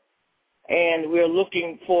we're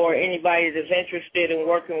looking for anybody that's interested in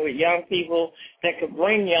working with young people that could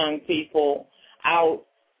bring young people out,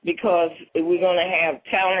 because we're going to have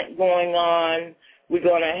talent going on. We're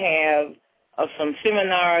going to have some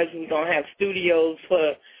seminars. We're going to have studios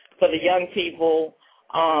for the young people.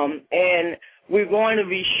 And we're going to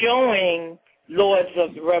be showing Lords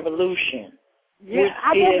of the Revolution. Yeah,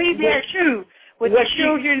 I will be there, too, with the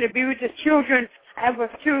children, to be with the children. I have a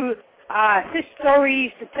few his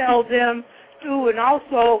stories to tell them, too. And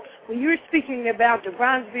also, when you're speaking about the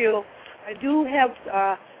Bronzeville, I do have,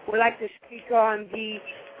 would like to speak on the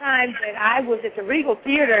time that I was at the Regal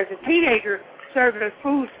Theater as a teenager, serving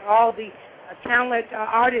food for all the talent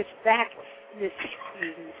artists back in the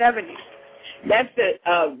 60s and 70s. That's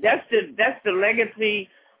the legacy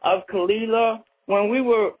of Khalilah.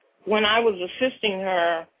 When I was assisting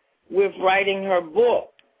her with writing her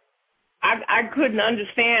book, I couldn't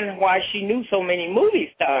understand why she knew so many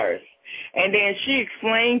movie stars. And then she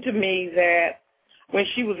explained to me that when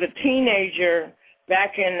she was a teenager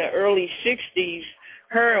back in the early 60s,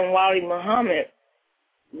 her and Wali Muhammad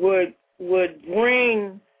would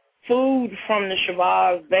bring food from the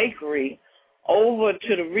Shabazz Bakery over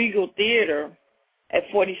to the Regal Theater at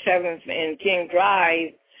 47th and King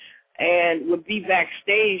Drive, and would be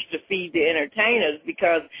backstage to feed the entertainers,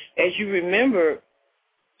 because, as you remember,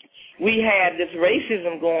 we had this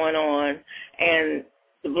racism going on, and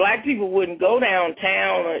the black people wouldn't go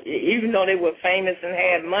downtown, even though they were famous and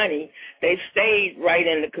had money. They stayed right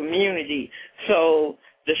in the community. So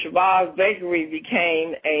the Shabazz Bakery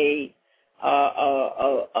became a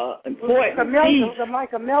important piece.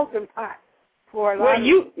 Like a melting pot for a lot of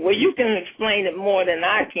you can explain it more than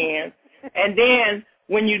I can. And then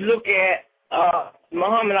when you look at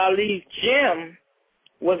Muhammad Ali's gym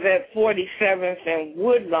was at 47th and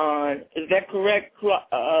Woodlawn. Is that correct,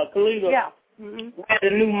 Khalilah? Yeah. Mm-hmm. Where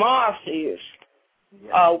the new mosque is,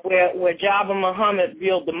 where Jabba Muhammad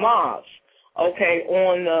built the mosque. Okay,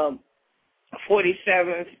 on the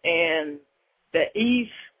 47th and the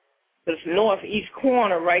northeast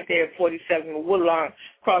corner, right there at 47th Woodlawn,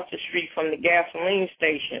 across the street from the gasoline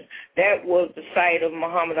station. That was the site of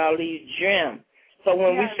Muhammad Ali's gym. So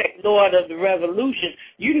when we say Lord of the Revolution,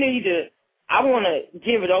 you need to I want to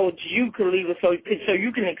give it over to you, Khalilah, so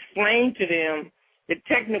you can explain to them the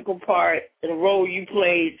technical part and the role you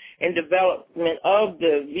played in development of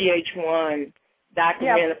the VH1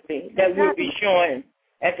 documentary that we'll be showing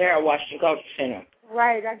at the Harold Washington Cultural Center.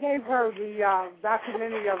 Right. I gave her the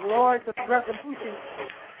documentary of Lords of the Revolution.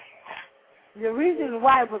 The reason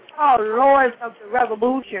why it was called Lords of the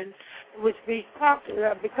Revolution was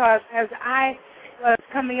because as I was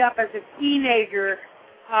coming up as a teenager,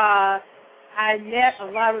 I met a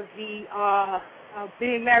lot of the,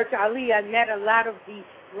 being married to Ali, I met a lot of the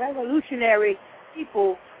revolutionary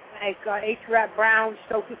people like H. Rap Brown,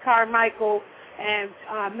 Stokely Carmichael, and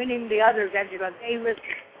many of the others, Angela Davis,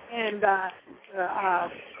 and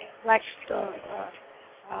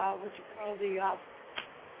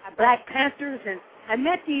Black Panthers. And I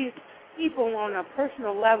met these people on a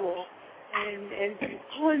personal level, and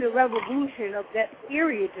during the revolution of that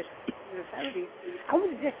period, in the 70s, I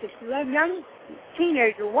was just a young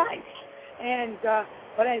teenager wife. And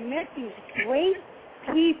but I met these great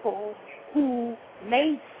people who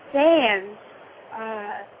made stands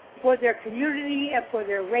for their community and for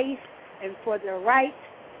their race and for their rights.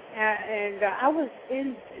 And I was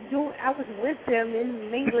with them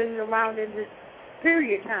in mingling around in this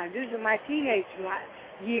period of time. These are my teenage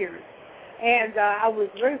years. And I was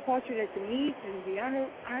very fortunate to meet and be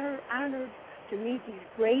honored to meet these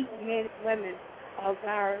great men and women of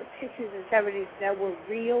our 60s and 70s that were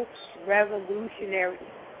real revolutionaries.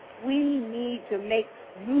 We need to make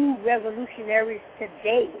new revolutionaries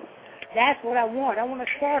today. That's what I want. I want to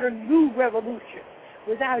start a new revolution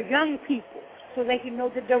with our young people so they can know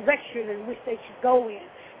the direction in which they should go in.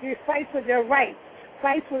 You fight for their rights,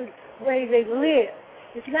 fight for the way they live.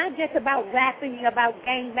 It's not just about rapping, about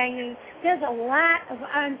gangbanging. There's a lot of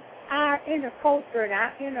our inner culture and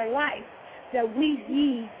our inner life that we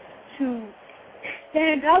need to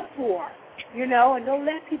stand up for, and don't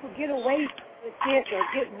let people get away with this or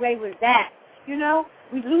get away with that.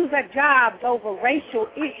 We lose our jobs over racial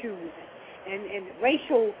issues and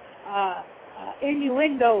racial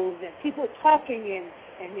innuendos and people talking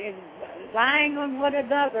and lying on one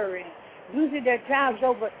another and losing their jobs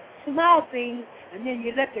over small things, and then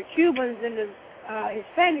you let the Cubans and the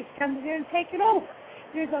Hispanics come in and take it over.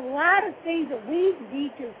 There's a lot of things that we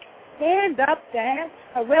need to stand up to have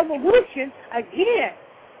a revolution again.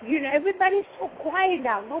 Everybody's so quiet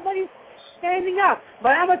now. Nobody's standing up.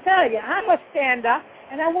 But I'm going to tell you, I'm going to stand up,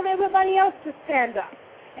 and I want everybody else to stand up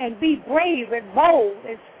and be brave and bold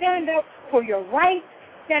and stand up for your rights,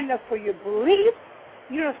 stand up for your beliefs.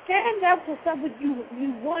 Stand up for something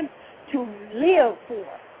you want to live for.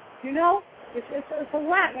 It's a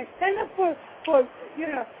lot. Like stand up for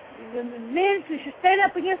the men should stand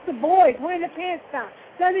up against the boys wearing their pants down.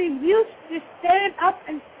 So the youth just stand up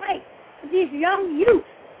and fight for these young youth.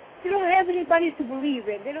 They don't have anybody to believe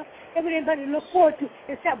in. They don't have anybody to look forward to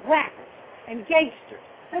except rappers and gangsters.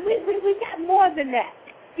 And we got more than that.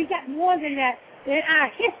 We got more than that in our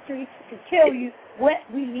history to tell you what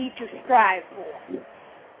we need to strive for.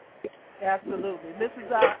 Absolutely.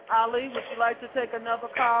 Mrs. Ali, would you like to take another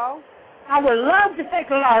call? I would love to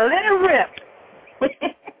take a lot. Let it rip.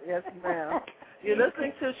 Yes, ma'am. You're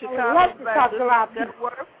listening to Chicago's Black Business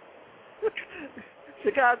Network.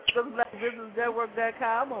 Chicago's Black Business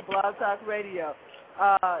Network.com on Blog Talk Radio.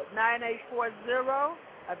 9840,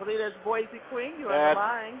 I believe that's Boise Queen. You're on the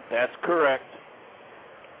line. That's correct.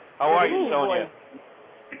 How are you, Sonja?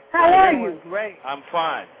 How are you? Great. I'm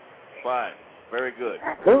fine. Fine. Very good.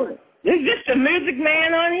 Good. Is this the music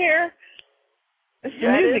man on here? It's the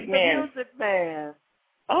music man. The music man.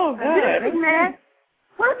 Oh, good. Music man?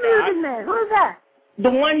 What music man? Who's that? The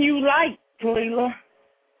one you like, Khalilah.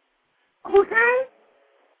 Who's that?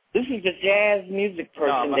 This is the jazz music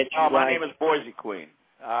person that you like. My name is Boise Queen.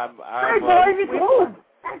 Hi, Boise Queen.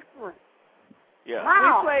 Excellent. Yeah.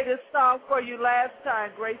 Wow. We played this song for you last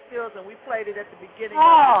time, Grace Fields, and we played it at the beginning of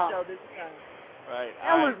the show this time. Right.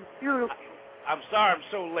 That was beautiful. I'm sorry I'm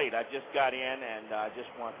so late. I just got in, and I just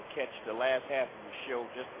wanted to catch the last half of the show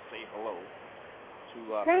just to say hello to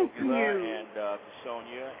Khalilah and to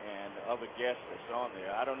Sonja and the other guests that's on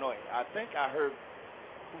there. I don't know. I think I heard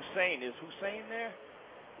Hussein. Is Hussein there?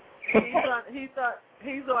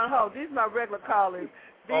 He's on hold. These are my regular callers.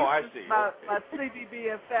 I see. My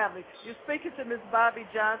CBBN family. You're speaking to Miss Bobbie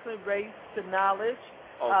Johnson, Race to Knowledge,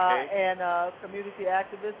 and community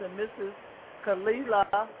activist, and Mrs.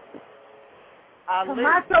 Khalilah Ali.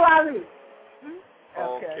 Camacho Ali.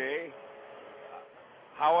 Okay.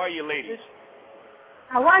 How are you, ladies?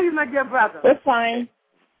 How are you, my dear brother? We're fine.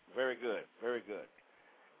 Very good. Very good.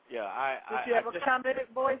 Yeah, Did you have a comment,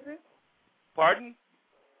 Boise? Pardon?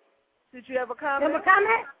 Did you have a comment? You have a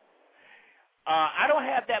comment? I don't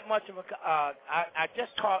have that much of a. I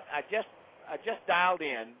just dialed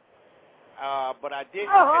in, but I did.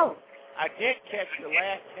 I did catch the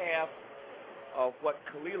last half of what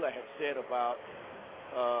Khalilah had said about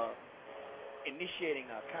initiating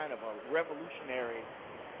a kind of a revolutionary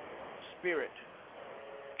spirit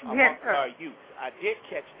amongst our youth. I did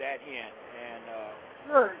catch that in, and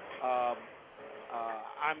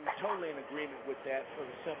I'm totally in agreement with that for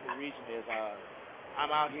the simple reason is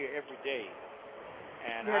I'm out here every day,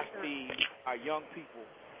 and I see our young people.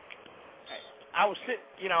 I was sitting,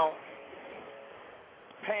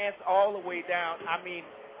 pants all the way down. I mean,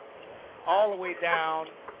 all the way down,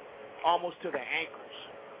 almost to the ankles.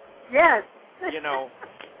 Yes.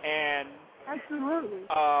 And absolutely.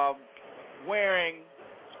 Wearing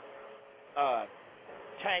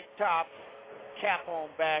tank tops, cap on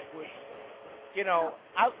backwards.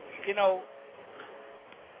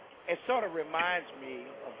 It sort of reminds me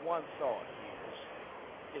of one thought.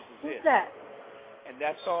 What's that? And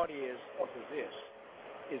that thought is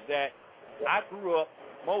that I grew up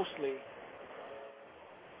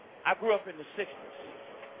in the 60s.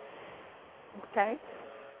 Okay.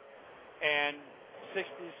 And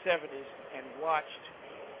 60s, 70s, and watched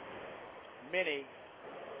many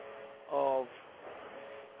of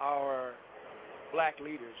our black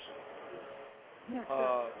leaders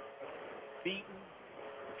beaten,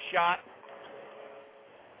 shot,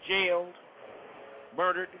 jailed,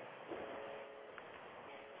 murdered,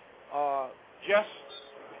 just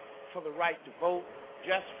for the right to vote,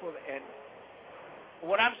 and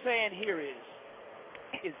what I'm saying here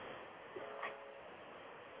is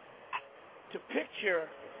to picture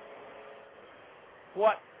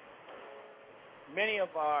what many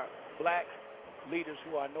of our black leaders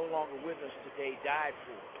who are no longer with us today died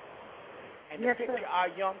for, and to picture our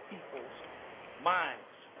young people's minds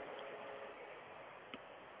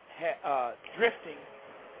drifting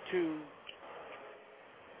to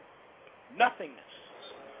nothingness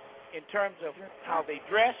in terms of how they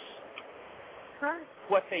dress,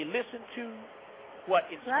 what they listen to, what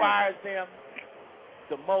inspires them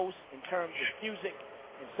the most in terms of music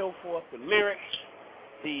and so forth, the lyrics,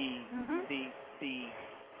 the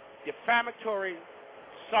defamatory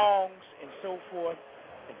songs and so forth,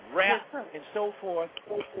 and rap and so forth.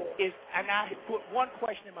 And I put one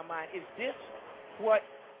question in my mind: is this what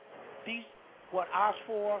our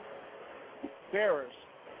forebearers,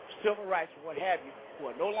 civil rights and what have you, who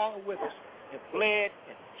are no longer with us, have bled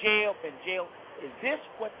and been jailed? Is this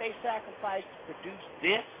what they sacrificed to produce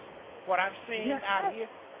this? What I'm seeing out here?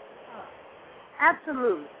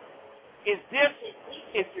 Absolutely. Is this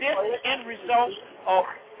the end result of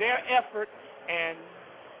their effort, and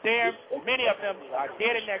many of them are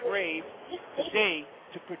dead in their graves today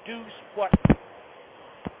to produce what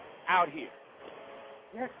out here?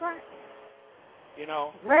 That's right.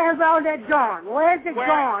 Where's all that gone? Where's it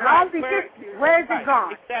gone? All the history, where's it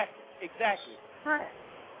gone? Exactly. Right.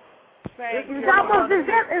 It's almost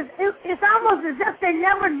as if they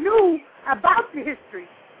never knew about the history.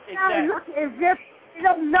 Exactly. Now, look as if they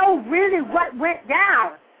don't know really what went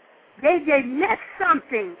down. They missed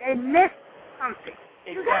something. Exactly.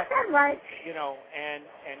 You got that right. And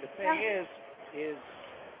the thing is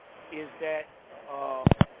that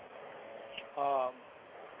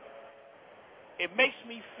it makes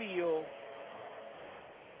me feel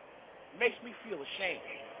ashamed,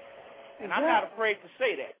 and I'm not afraid to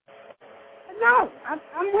say that. No,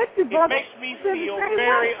 I'm with you, brother. It makes me feel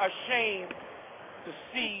very ashamed to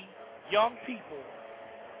see young people.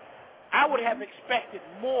 I would have expected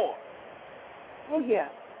more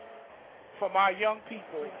from our young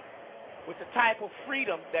people with the type of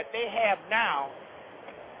freedom that they have now,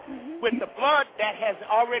 with the blood that has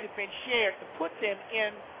already been shared, to put them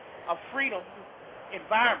in a freedom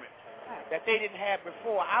environment that they didn't have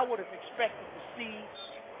before. I would have expected to see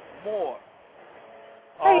more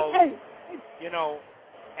of,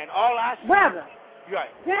 and all I see. Brother, right.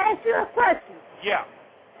 Can I ask you a question? Yeah.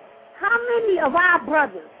 How many of our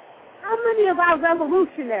brothers, how many of our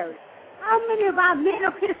revolutionaries, how many of our men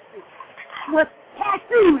of history were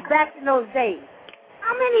tattooed back in those days?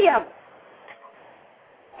 How many of them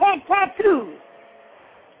had tattoos?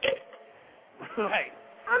 Right.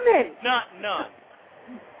 How many? None.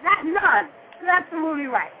 Not none. You're absolutely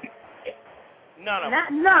right. None of Not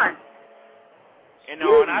them. none. These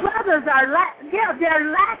brothers are they're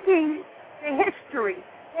lacking the history.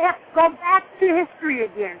 They have to go back to history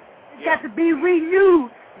again. It's got to be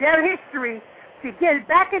renewed, their history, to get it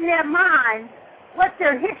back in their mind what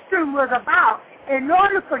their history was about in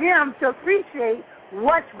order for them to appreciate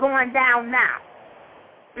what's going down now.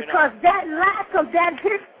 Because that lack of that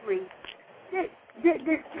history,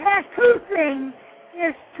 the tattoo thing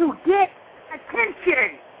is to get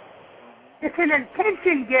attention. It's an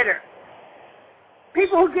attention getter.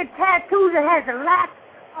 People who get tattoos that has a lack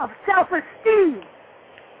of self-esteem.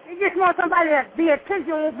 They just want somebody to be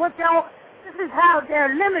attention with what they don't. This is how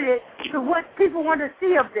they're limited to what people want to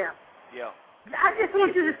see of them. Yeah. I just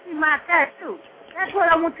want you to see my tattoo. That's what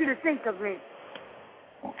I want you to think of me.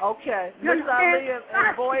 Okay. Miss Ali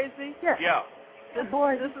and Boise? Yeah. This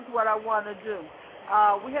is what I want to do.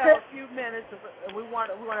 We have a few minutes, and we want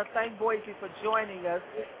to thank Boise for joining us,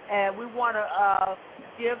 and we want to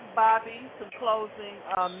give Bobbie some closing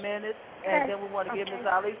minutes, and then we want to give Ms.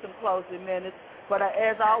 Ali some closing minutes. But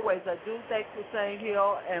as always, I do thank Hussein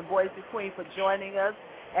Hill and Boise Queen for joining us,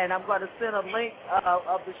 and I'm going to send a link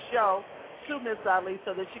of the show to Ms. Ali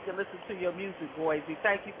so that she can listen to your music, Boise.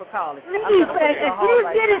 Thank you for calling. Please, and please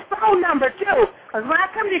get his phone number, too, because when I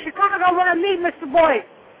come to Chicago, I want to meet Mr. Boise.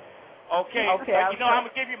 Okay. I'm going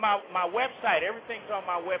to give you my website. Everything's on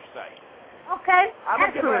my website. Okay. I'm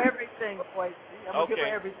going to give her everything, Boise. I'm going to give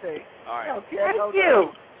her everything. All right. Okay. Thank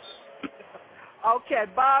you. Okay,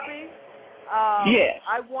 Bobbie. Yes.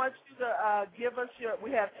 I want you to give us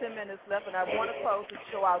we have 10 minutes left, and I want to close the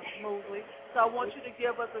show out smoothly. So I want you to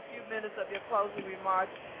give us a few minutes of your closing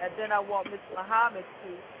remarks, and then I want Ms. Muhammad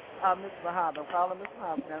to, Ms. Muhammad, I'm calling Ms.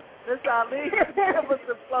 Muhammad now. Ms. Ali, give us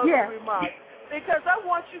some closing remarks. Because I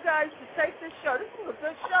want you guys to take this show. This is a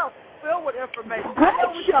good show, filled with information. Great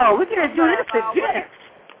show. We're going to do this again.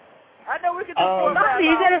 I know we can do 4 hours.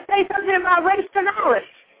 You're going to say something about race to knowledge.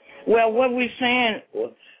 Well, what we're saying,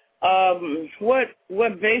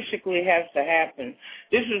 what basically has to happen,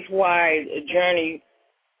 this is why a Journey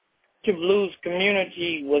to Blues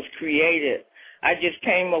community was created. I just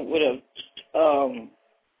came up with a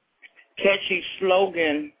catchy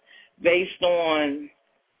slogan based on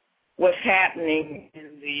what's happening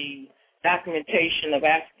in the documentation of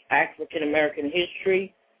African American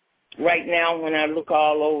history right now when I look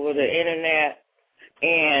all over the internet.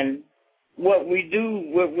 And what we're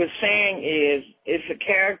saying is it's a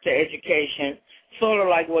character education, sort of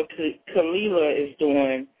like what Khalilah is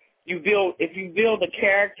doing. If you build a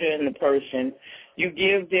character in the person, you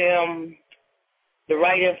give them the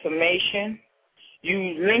right information,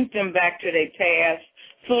 you link them back to their past,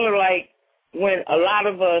 sort of like when a lot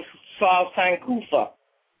of us saw Sankofa.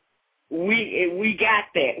 We got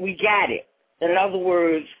that. We got it. In other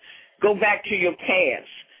words, go back to your past.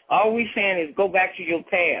 All we're saying is go back to your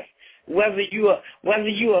past. Whether you're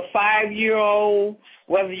a 5-year-old,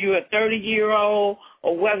 whether you're a 30-year-old,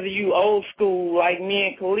 or whether you old school like me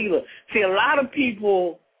and Khalilah. See, a lot of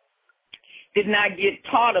people did not get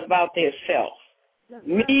taught about their self.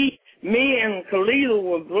 Me and Khalilah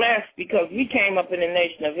were blessed because we came up in the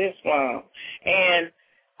Nation of Islam, and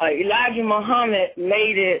Elijah Muhammad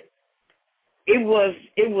made it was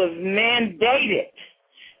mandated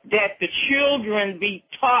that the children be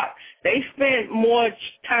taught. They spent more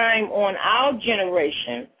time on our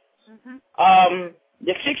generation,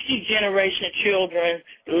 the 60 generation children,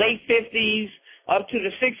 the late 50s up to the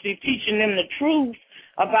 60s, teaching them the truth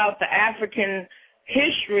about the African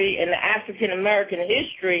history and the African American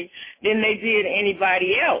history than they did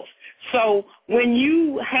anybody else. So when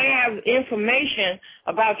you have information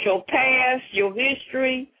about your past, your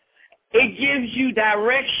history, it gives you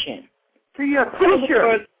direction to your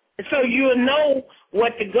future. So you'll know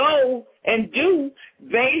what to go and do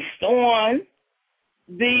based on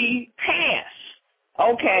the past.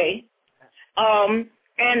 Okay. And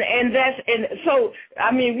so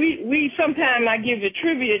I mean we sometimes I give a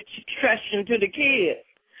trivia question to the kids,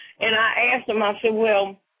 and I ask them, I said,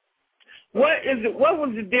 well, what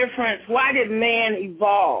was the difference? Why did man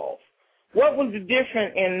evolve? What was the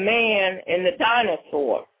difference in man and the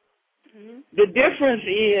dinosaur? The difference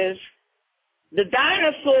is the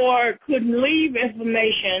dinosaur couldn't leave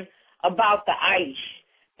information about the ice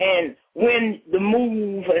and when the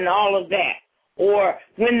move and all of that, or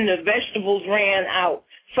when the vegetables ran out.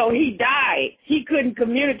 So he died. He couldn't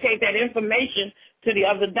communicate that information to the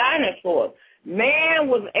other dinosaurs. Man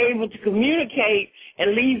was able to communicate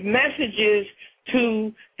and leave messages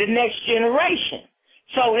to the next generation.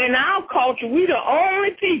 So in our culture, we're the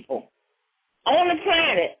only people on the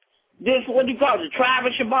planet, this, what do you call it, the tribe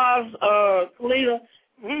of Shabazz, Khalilah,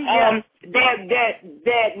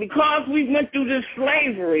 that because we went through this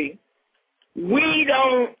slavery, we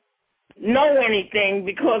don't know anything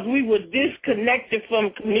because we were disconnected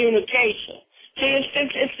from communication. See,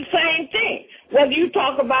 it's the same thing. Whether you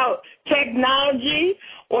talk about technology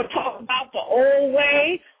or talk about the old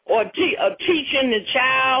way or teaching the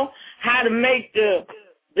child how to make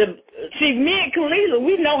see, me and Khalilah,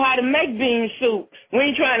 we know how to make bean soup. We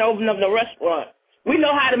ain't trying to open up the restaurant. We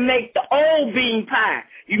know how to make the old bean pie.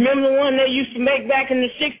 You remember the one they used to make back in the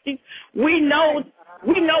 60s? We know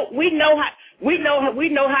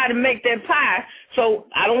how to make that pie. So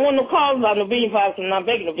I don't want no calls about no bean pie because I'm not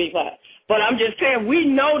baking no bean pie. But I'm just saying we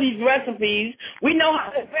know these recipes. We know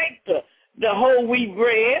how to bake the whole wheat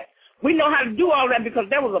bread. We know how to do all that because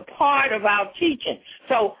that was a part of our teaching.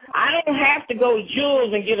 So I don't have to go to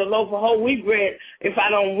Jules and get a loaf of whole wheat bread if I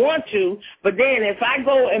don't want to. But then if I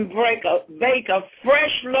go and bake a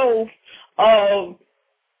fresh loaf of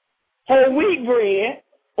whole wheat bread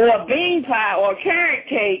or a bean pie or a carrot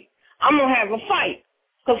cake, I'm going to have a fight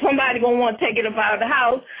because somebody going to want to take it up out of the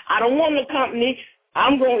house. I don't want the company.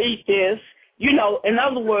 I'm going to eat this. You know, in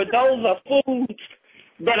other words, those are foods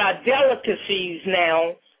that are delicacies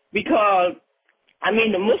now. Because, I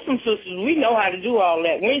mean, the Muslim sisters, we know how to do all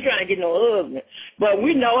that. We ain't trying to get no husband. But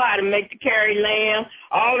we know how to make the curry lamb,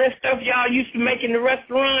 all that stuff y'all used to make in the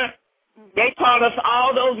restaurant. They taught us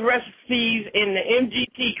all those recipes in the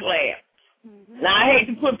MGT class. Now, I hate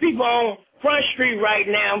to put people on Front Street right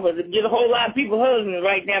now, but get a whole lot of people husbands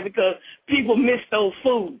right now because people miss those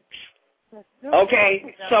foods.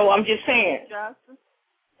 Okay? So I'm just saying.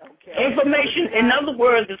 Information, in other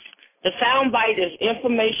words, the sound bite is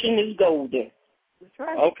information is golden. That's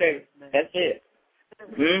right. Okay, that's it.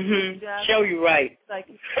 Show you right. Thank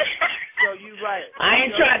you. Show you right. I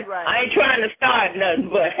ain't trying to start nothing,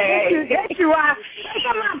 but hey. Yes, you are.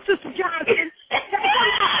 Come on, Sister Johnson.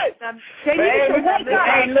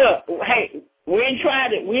 Hey, look. Hey, we ain't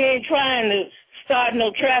trying to start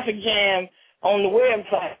no traffic jam on the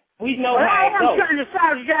website. We know how it goes. I'm trying to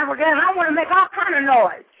start a traffic jam. I want to make all kind of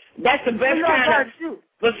noise. That's the best kind of.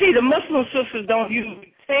 But see, the Muslim sisters don't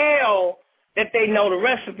usually tell that they know the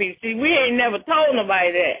recipe. See, we ain't never told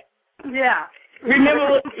nobody that. Yeah.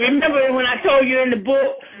 Remember when I told you in the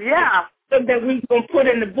book? Yeah. That we gonna put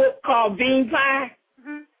in the book called Bean Pie?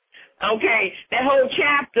 Okay, that whole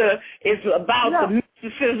chapter is about the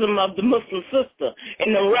mysticism of the Muslim sister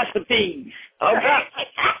and the recipes. Okay.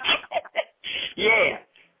 Yeah.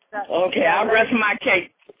 Okay, I'll rest my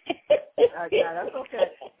cake. Yeah, that's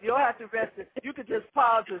okay. You don't have to rest it. You can just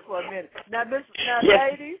pause it for a minute. Now,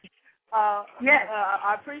 ladies,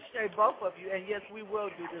 I appreciate both of you, and yes, we will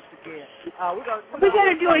do this again. We're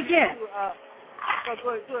gonna do it again. We're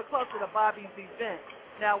going to do it closer to Bobbie's event.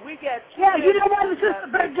 Now, we get... Yeah, you know what,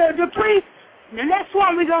 the priest, the next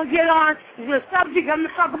one we're going to get on is the subject. I'm going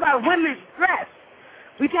to talk about women's dress.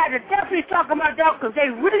 We got to definitely talk about that because they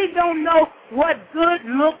really don't know what good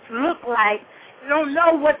looks look like. They don't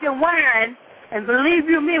know what they're wearing. And believe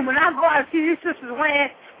you me, when I go out and see these sisters wearing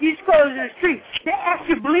these clothes in the street, they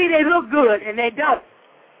actually believe they look good, and they don't.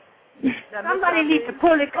 Somebody needs to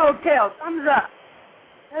pull their coattails. Thumbs up.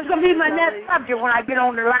 That's going to be my next subject when I get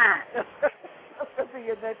on the line.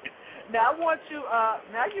 Now, I want you,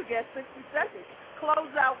 now you get 60 seconds.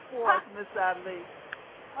 Close out for us, Miss Ali.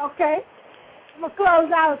 Okay. I'm going to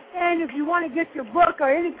close out, and if you want to get your book or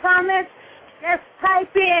any comments, just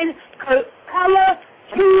type in Color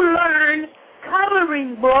to Learn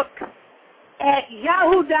Coloring Book at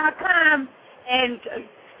yahoo.com and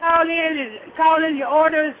call in your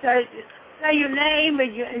orders, say your name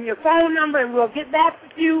and your phone number, and we'll get back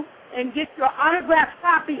with you and get your autographed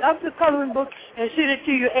copy of the coloring book and send it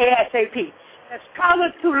to you ASAP. That's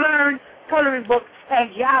Color to Learn Coloring Book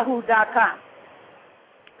at yahoo.com.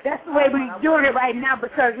 That's the way we're doing it right now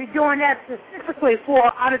because we're doing that specifically for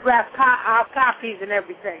autographed copies and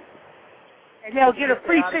everything. And they'll get a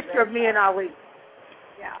free picture of me and Ali.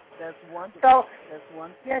 Yeah. That's wonderful. So, that's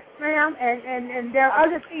wonderful. Yes, ma'am. And there are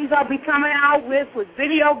other things I'll be coming out with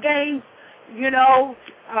video games, you know,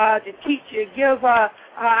 to give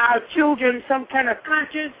our children some kind of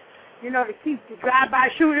conscience, you know, to keep the drive-by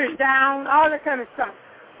shooters down, all that kind of stuff.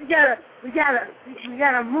 We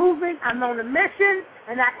got a movement. I'm on a mission,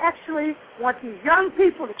 and I actually want these young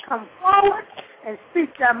people to come forward and speak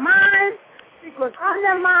their minds, speak what's on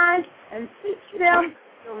their minds, and teach them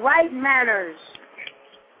the right manners.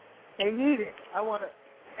 They need it.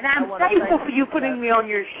 And I'm thankful for you putting me on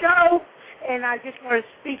your show, and I just want to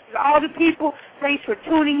speak to all the people. Thanks for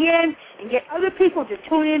tuning in, and get other people to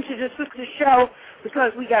tune in to the sister show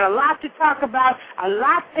because we got a lot to talk about, a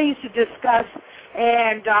lot of things to discuss,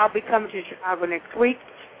 and I'll be coming to Chicago next week,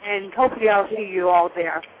 and hopefully I'll see you all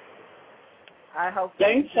there. I hope.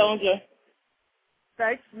 Thanks, Sonja.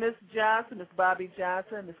 Thanks, Miss Johnson, Miss Bobbie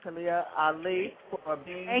Johnson, Miss Khalilah Ali for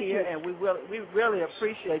being here, and we really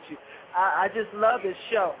appreciate you. I just love this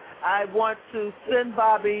show. I want to send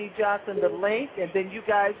Bobbie Johnson the link, and then you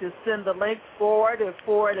guys just send the link forward and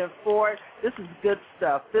forward and forward. This is good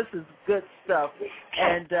stuff. This is good stuff.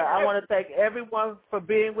 And I want to thank everyone for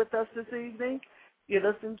being with us this evening. You're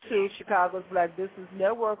listening to Chicago's Black Business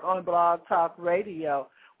Network on Blog Talk Radio.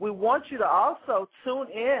 We want you to also tune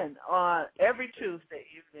in on every Tuesday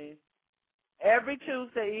evening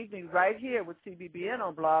right here with CBBN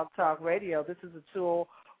on Blog Talk Radio. This is a tool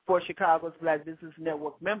for Chicago's Black Business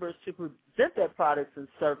Network members to present their products and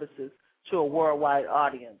services to a worldwide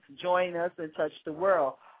audience. Join us and touch the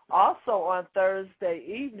world. Also on Thursday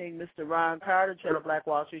evening, Mr. Ron Carter, Chair of Black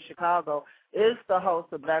Wall Street Chicago, is the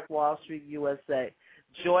host of Black Wall Street USA.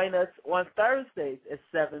 Join us on Thursdays at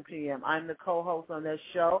 7 p.m. I'm the co-host on that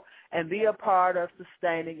show, and be a part of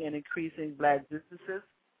sustaining and increasing black businesses.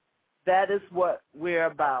 That is what we're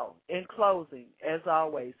about. In closing, as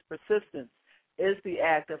always, persistence is the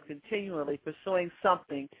act of continually pursuing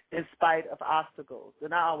something in spite of obstacles.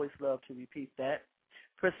 And I always love to repeat that.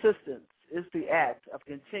 Persistence is the act of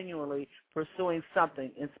continually pursuing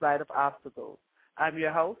something in spite of obstacles. I'm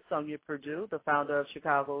your host, Sonja Perdue, the founder of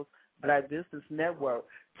Chicago's Black Business Network.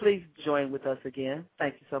 Please join with us again.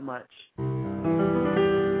 Thank you so much.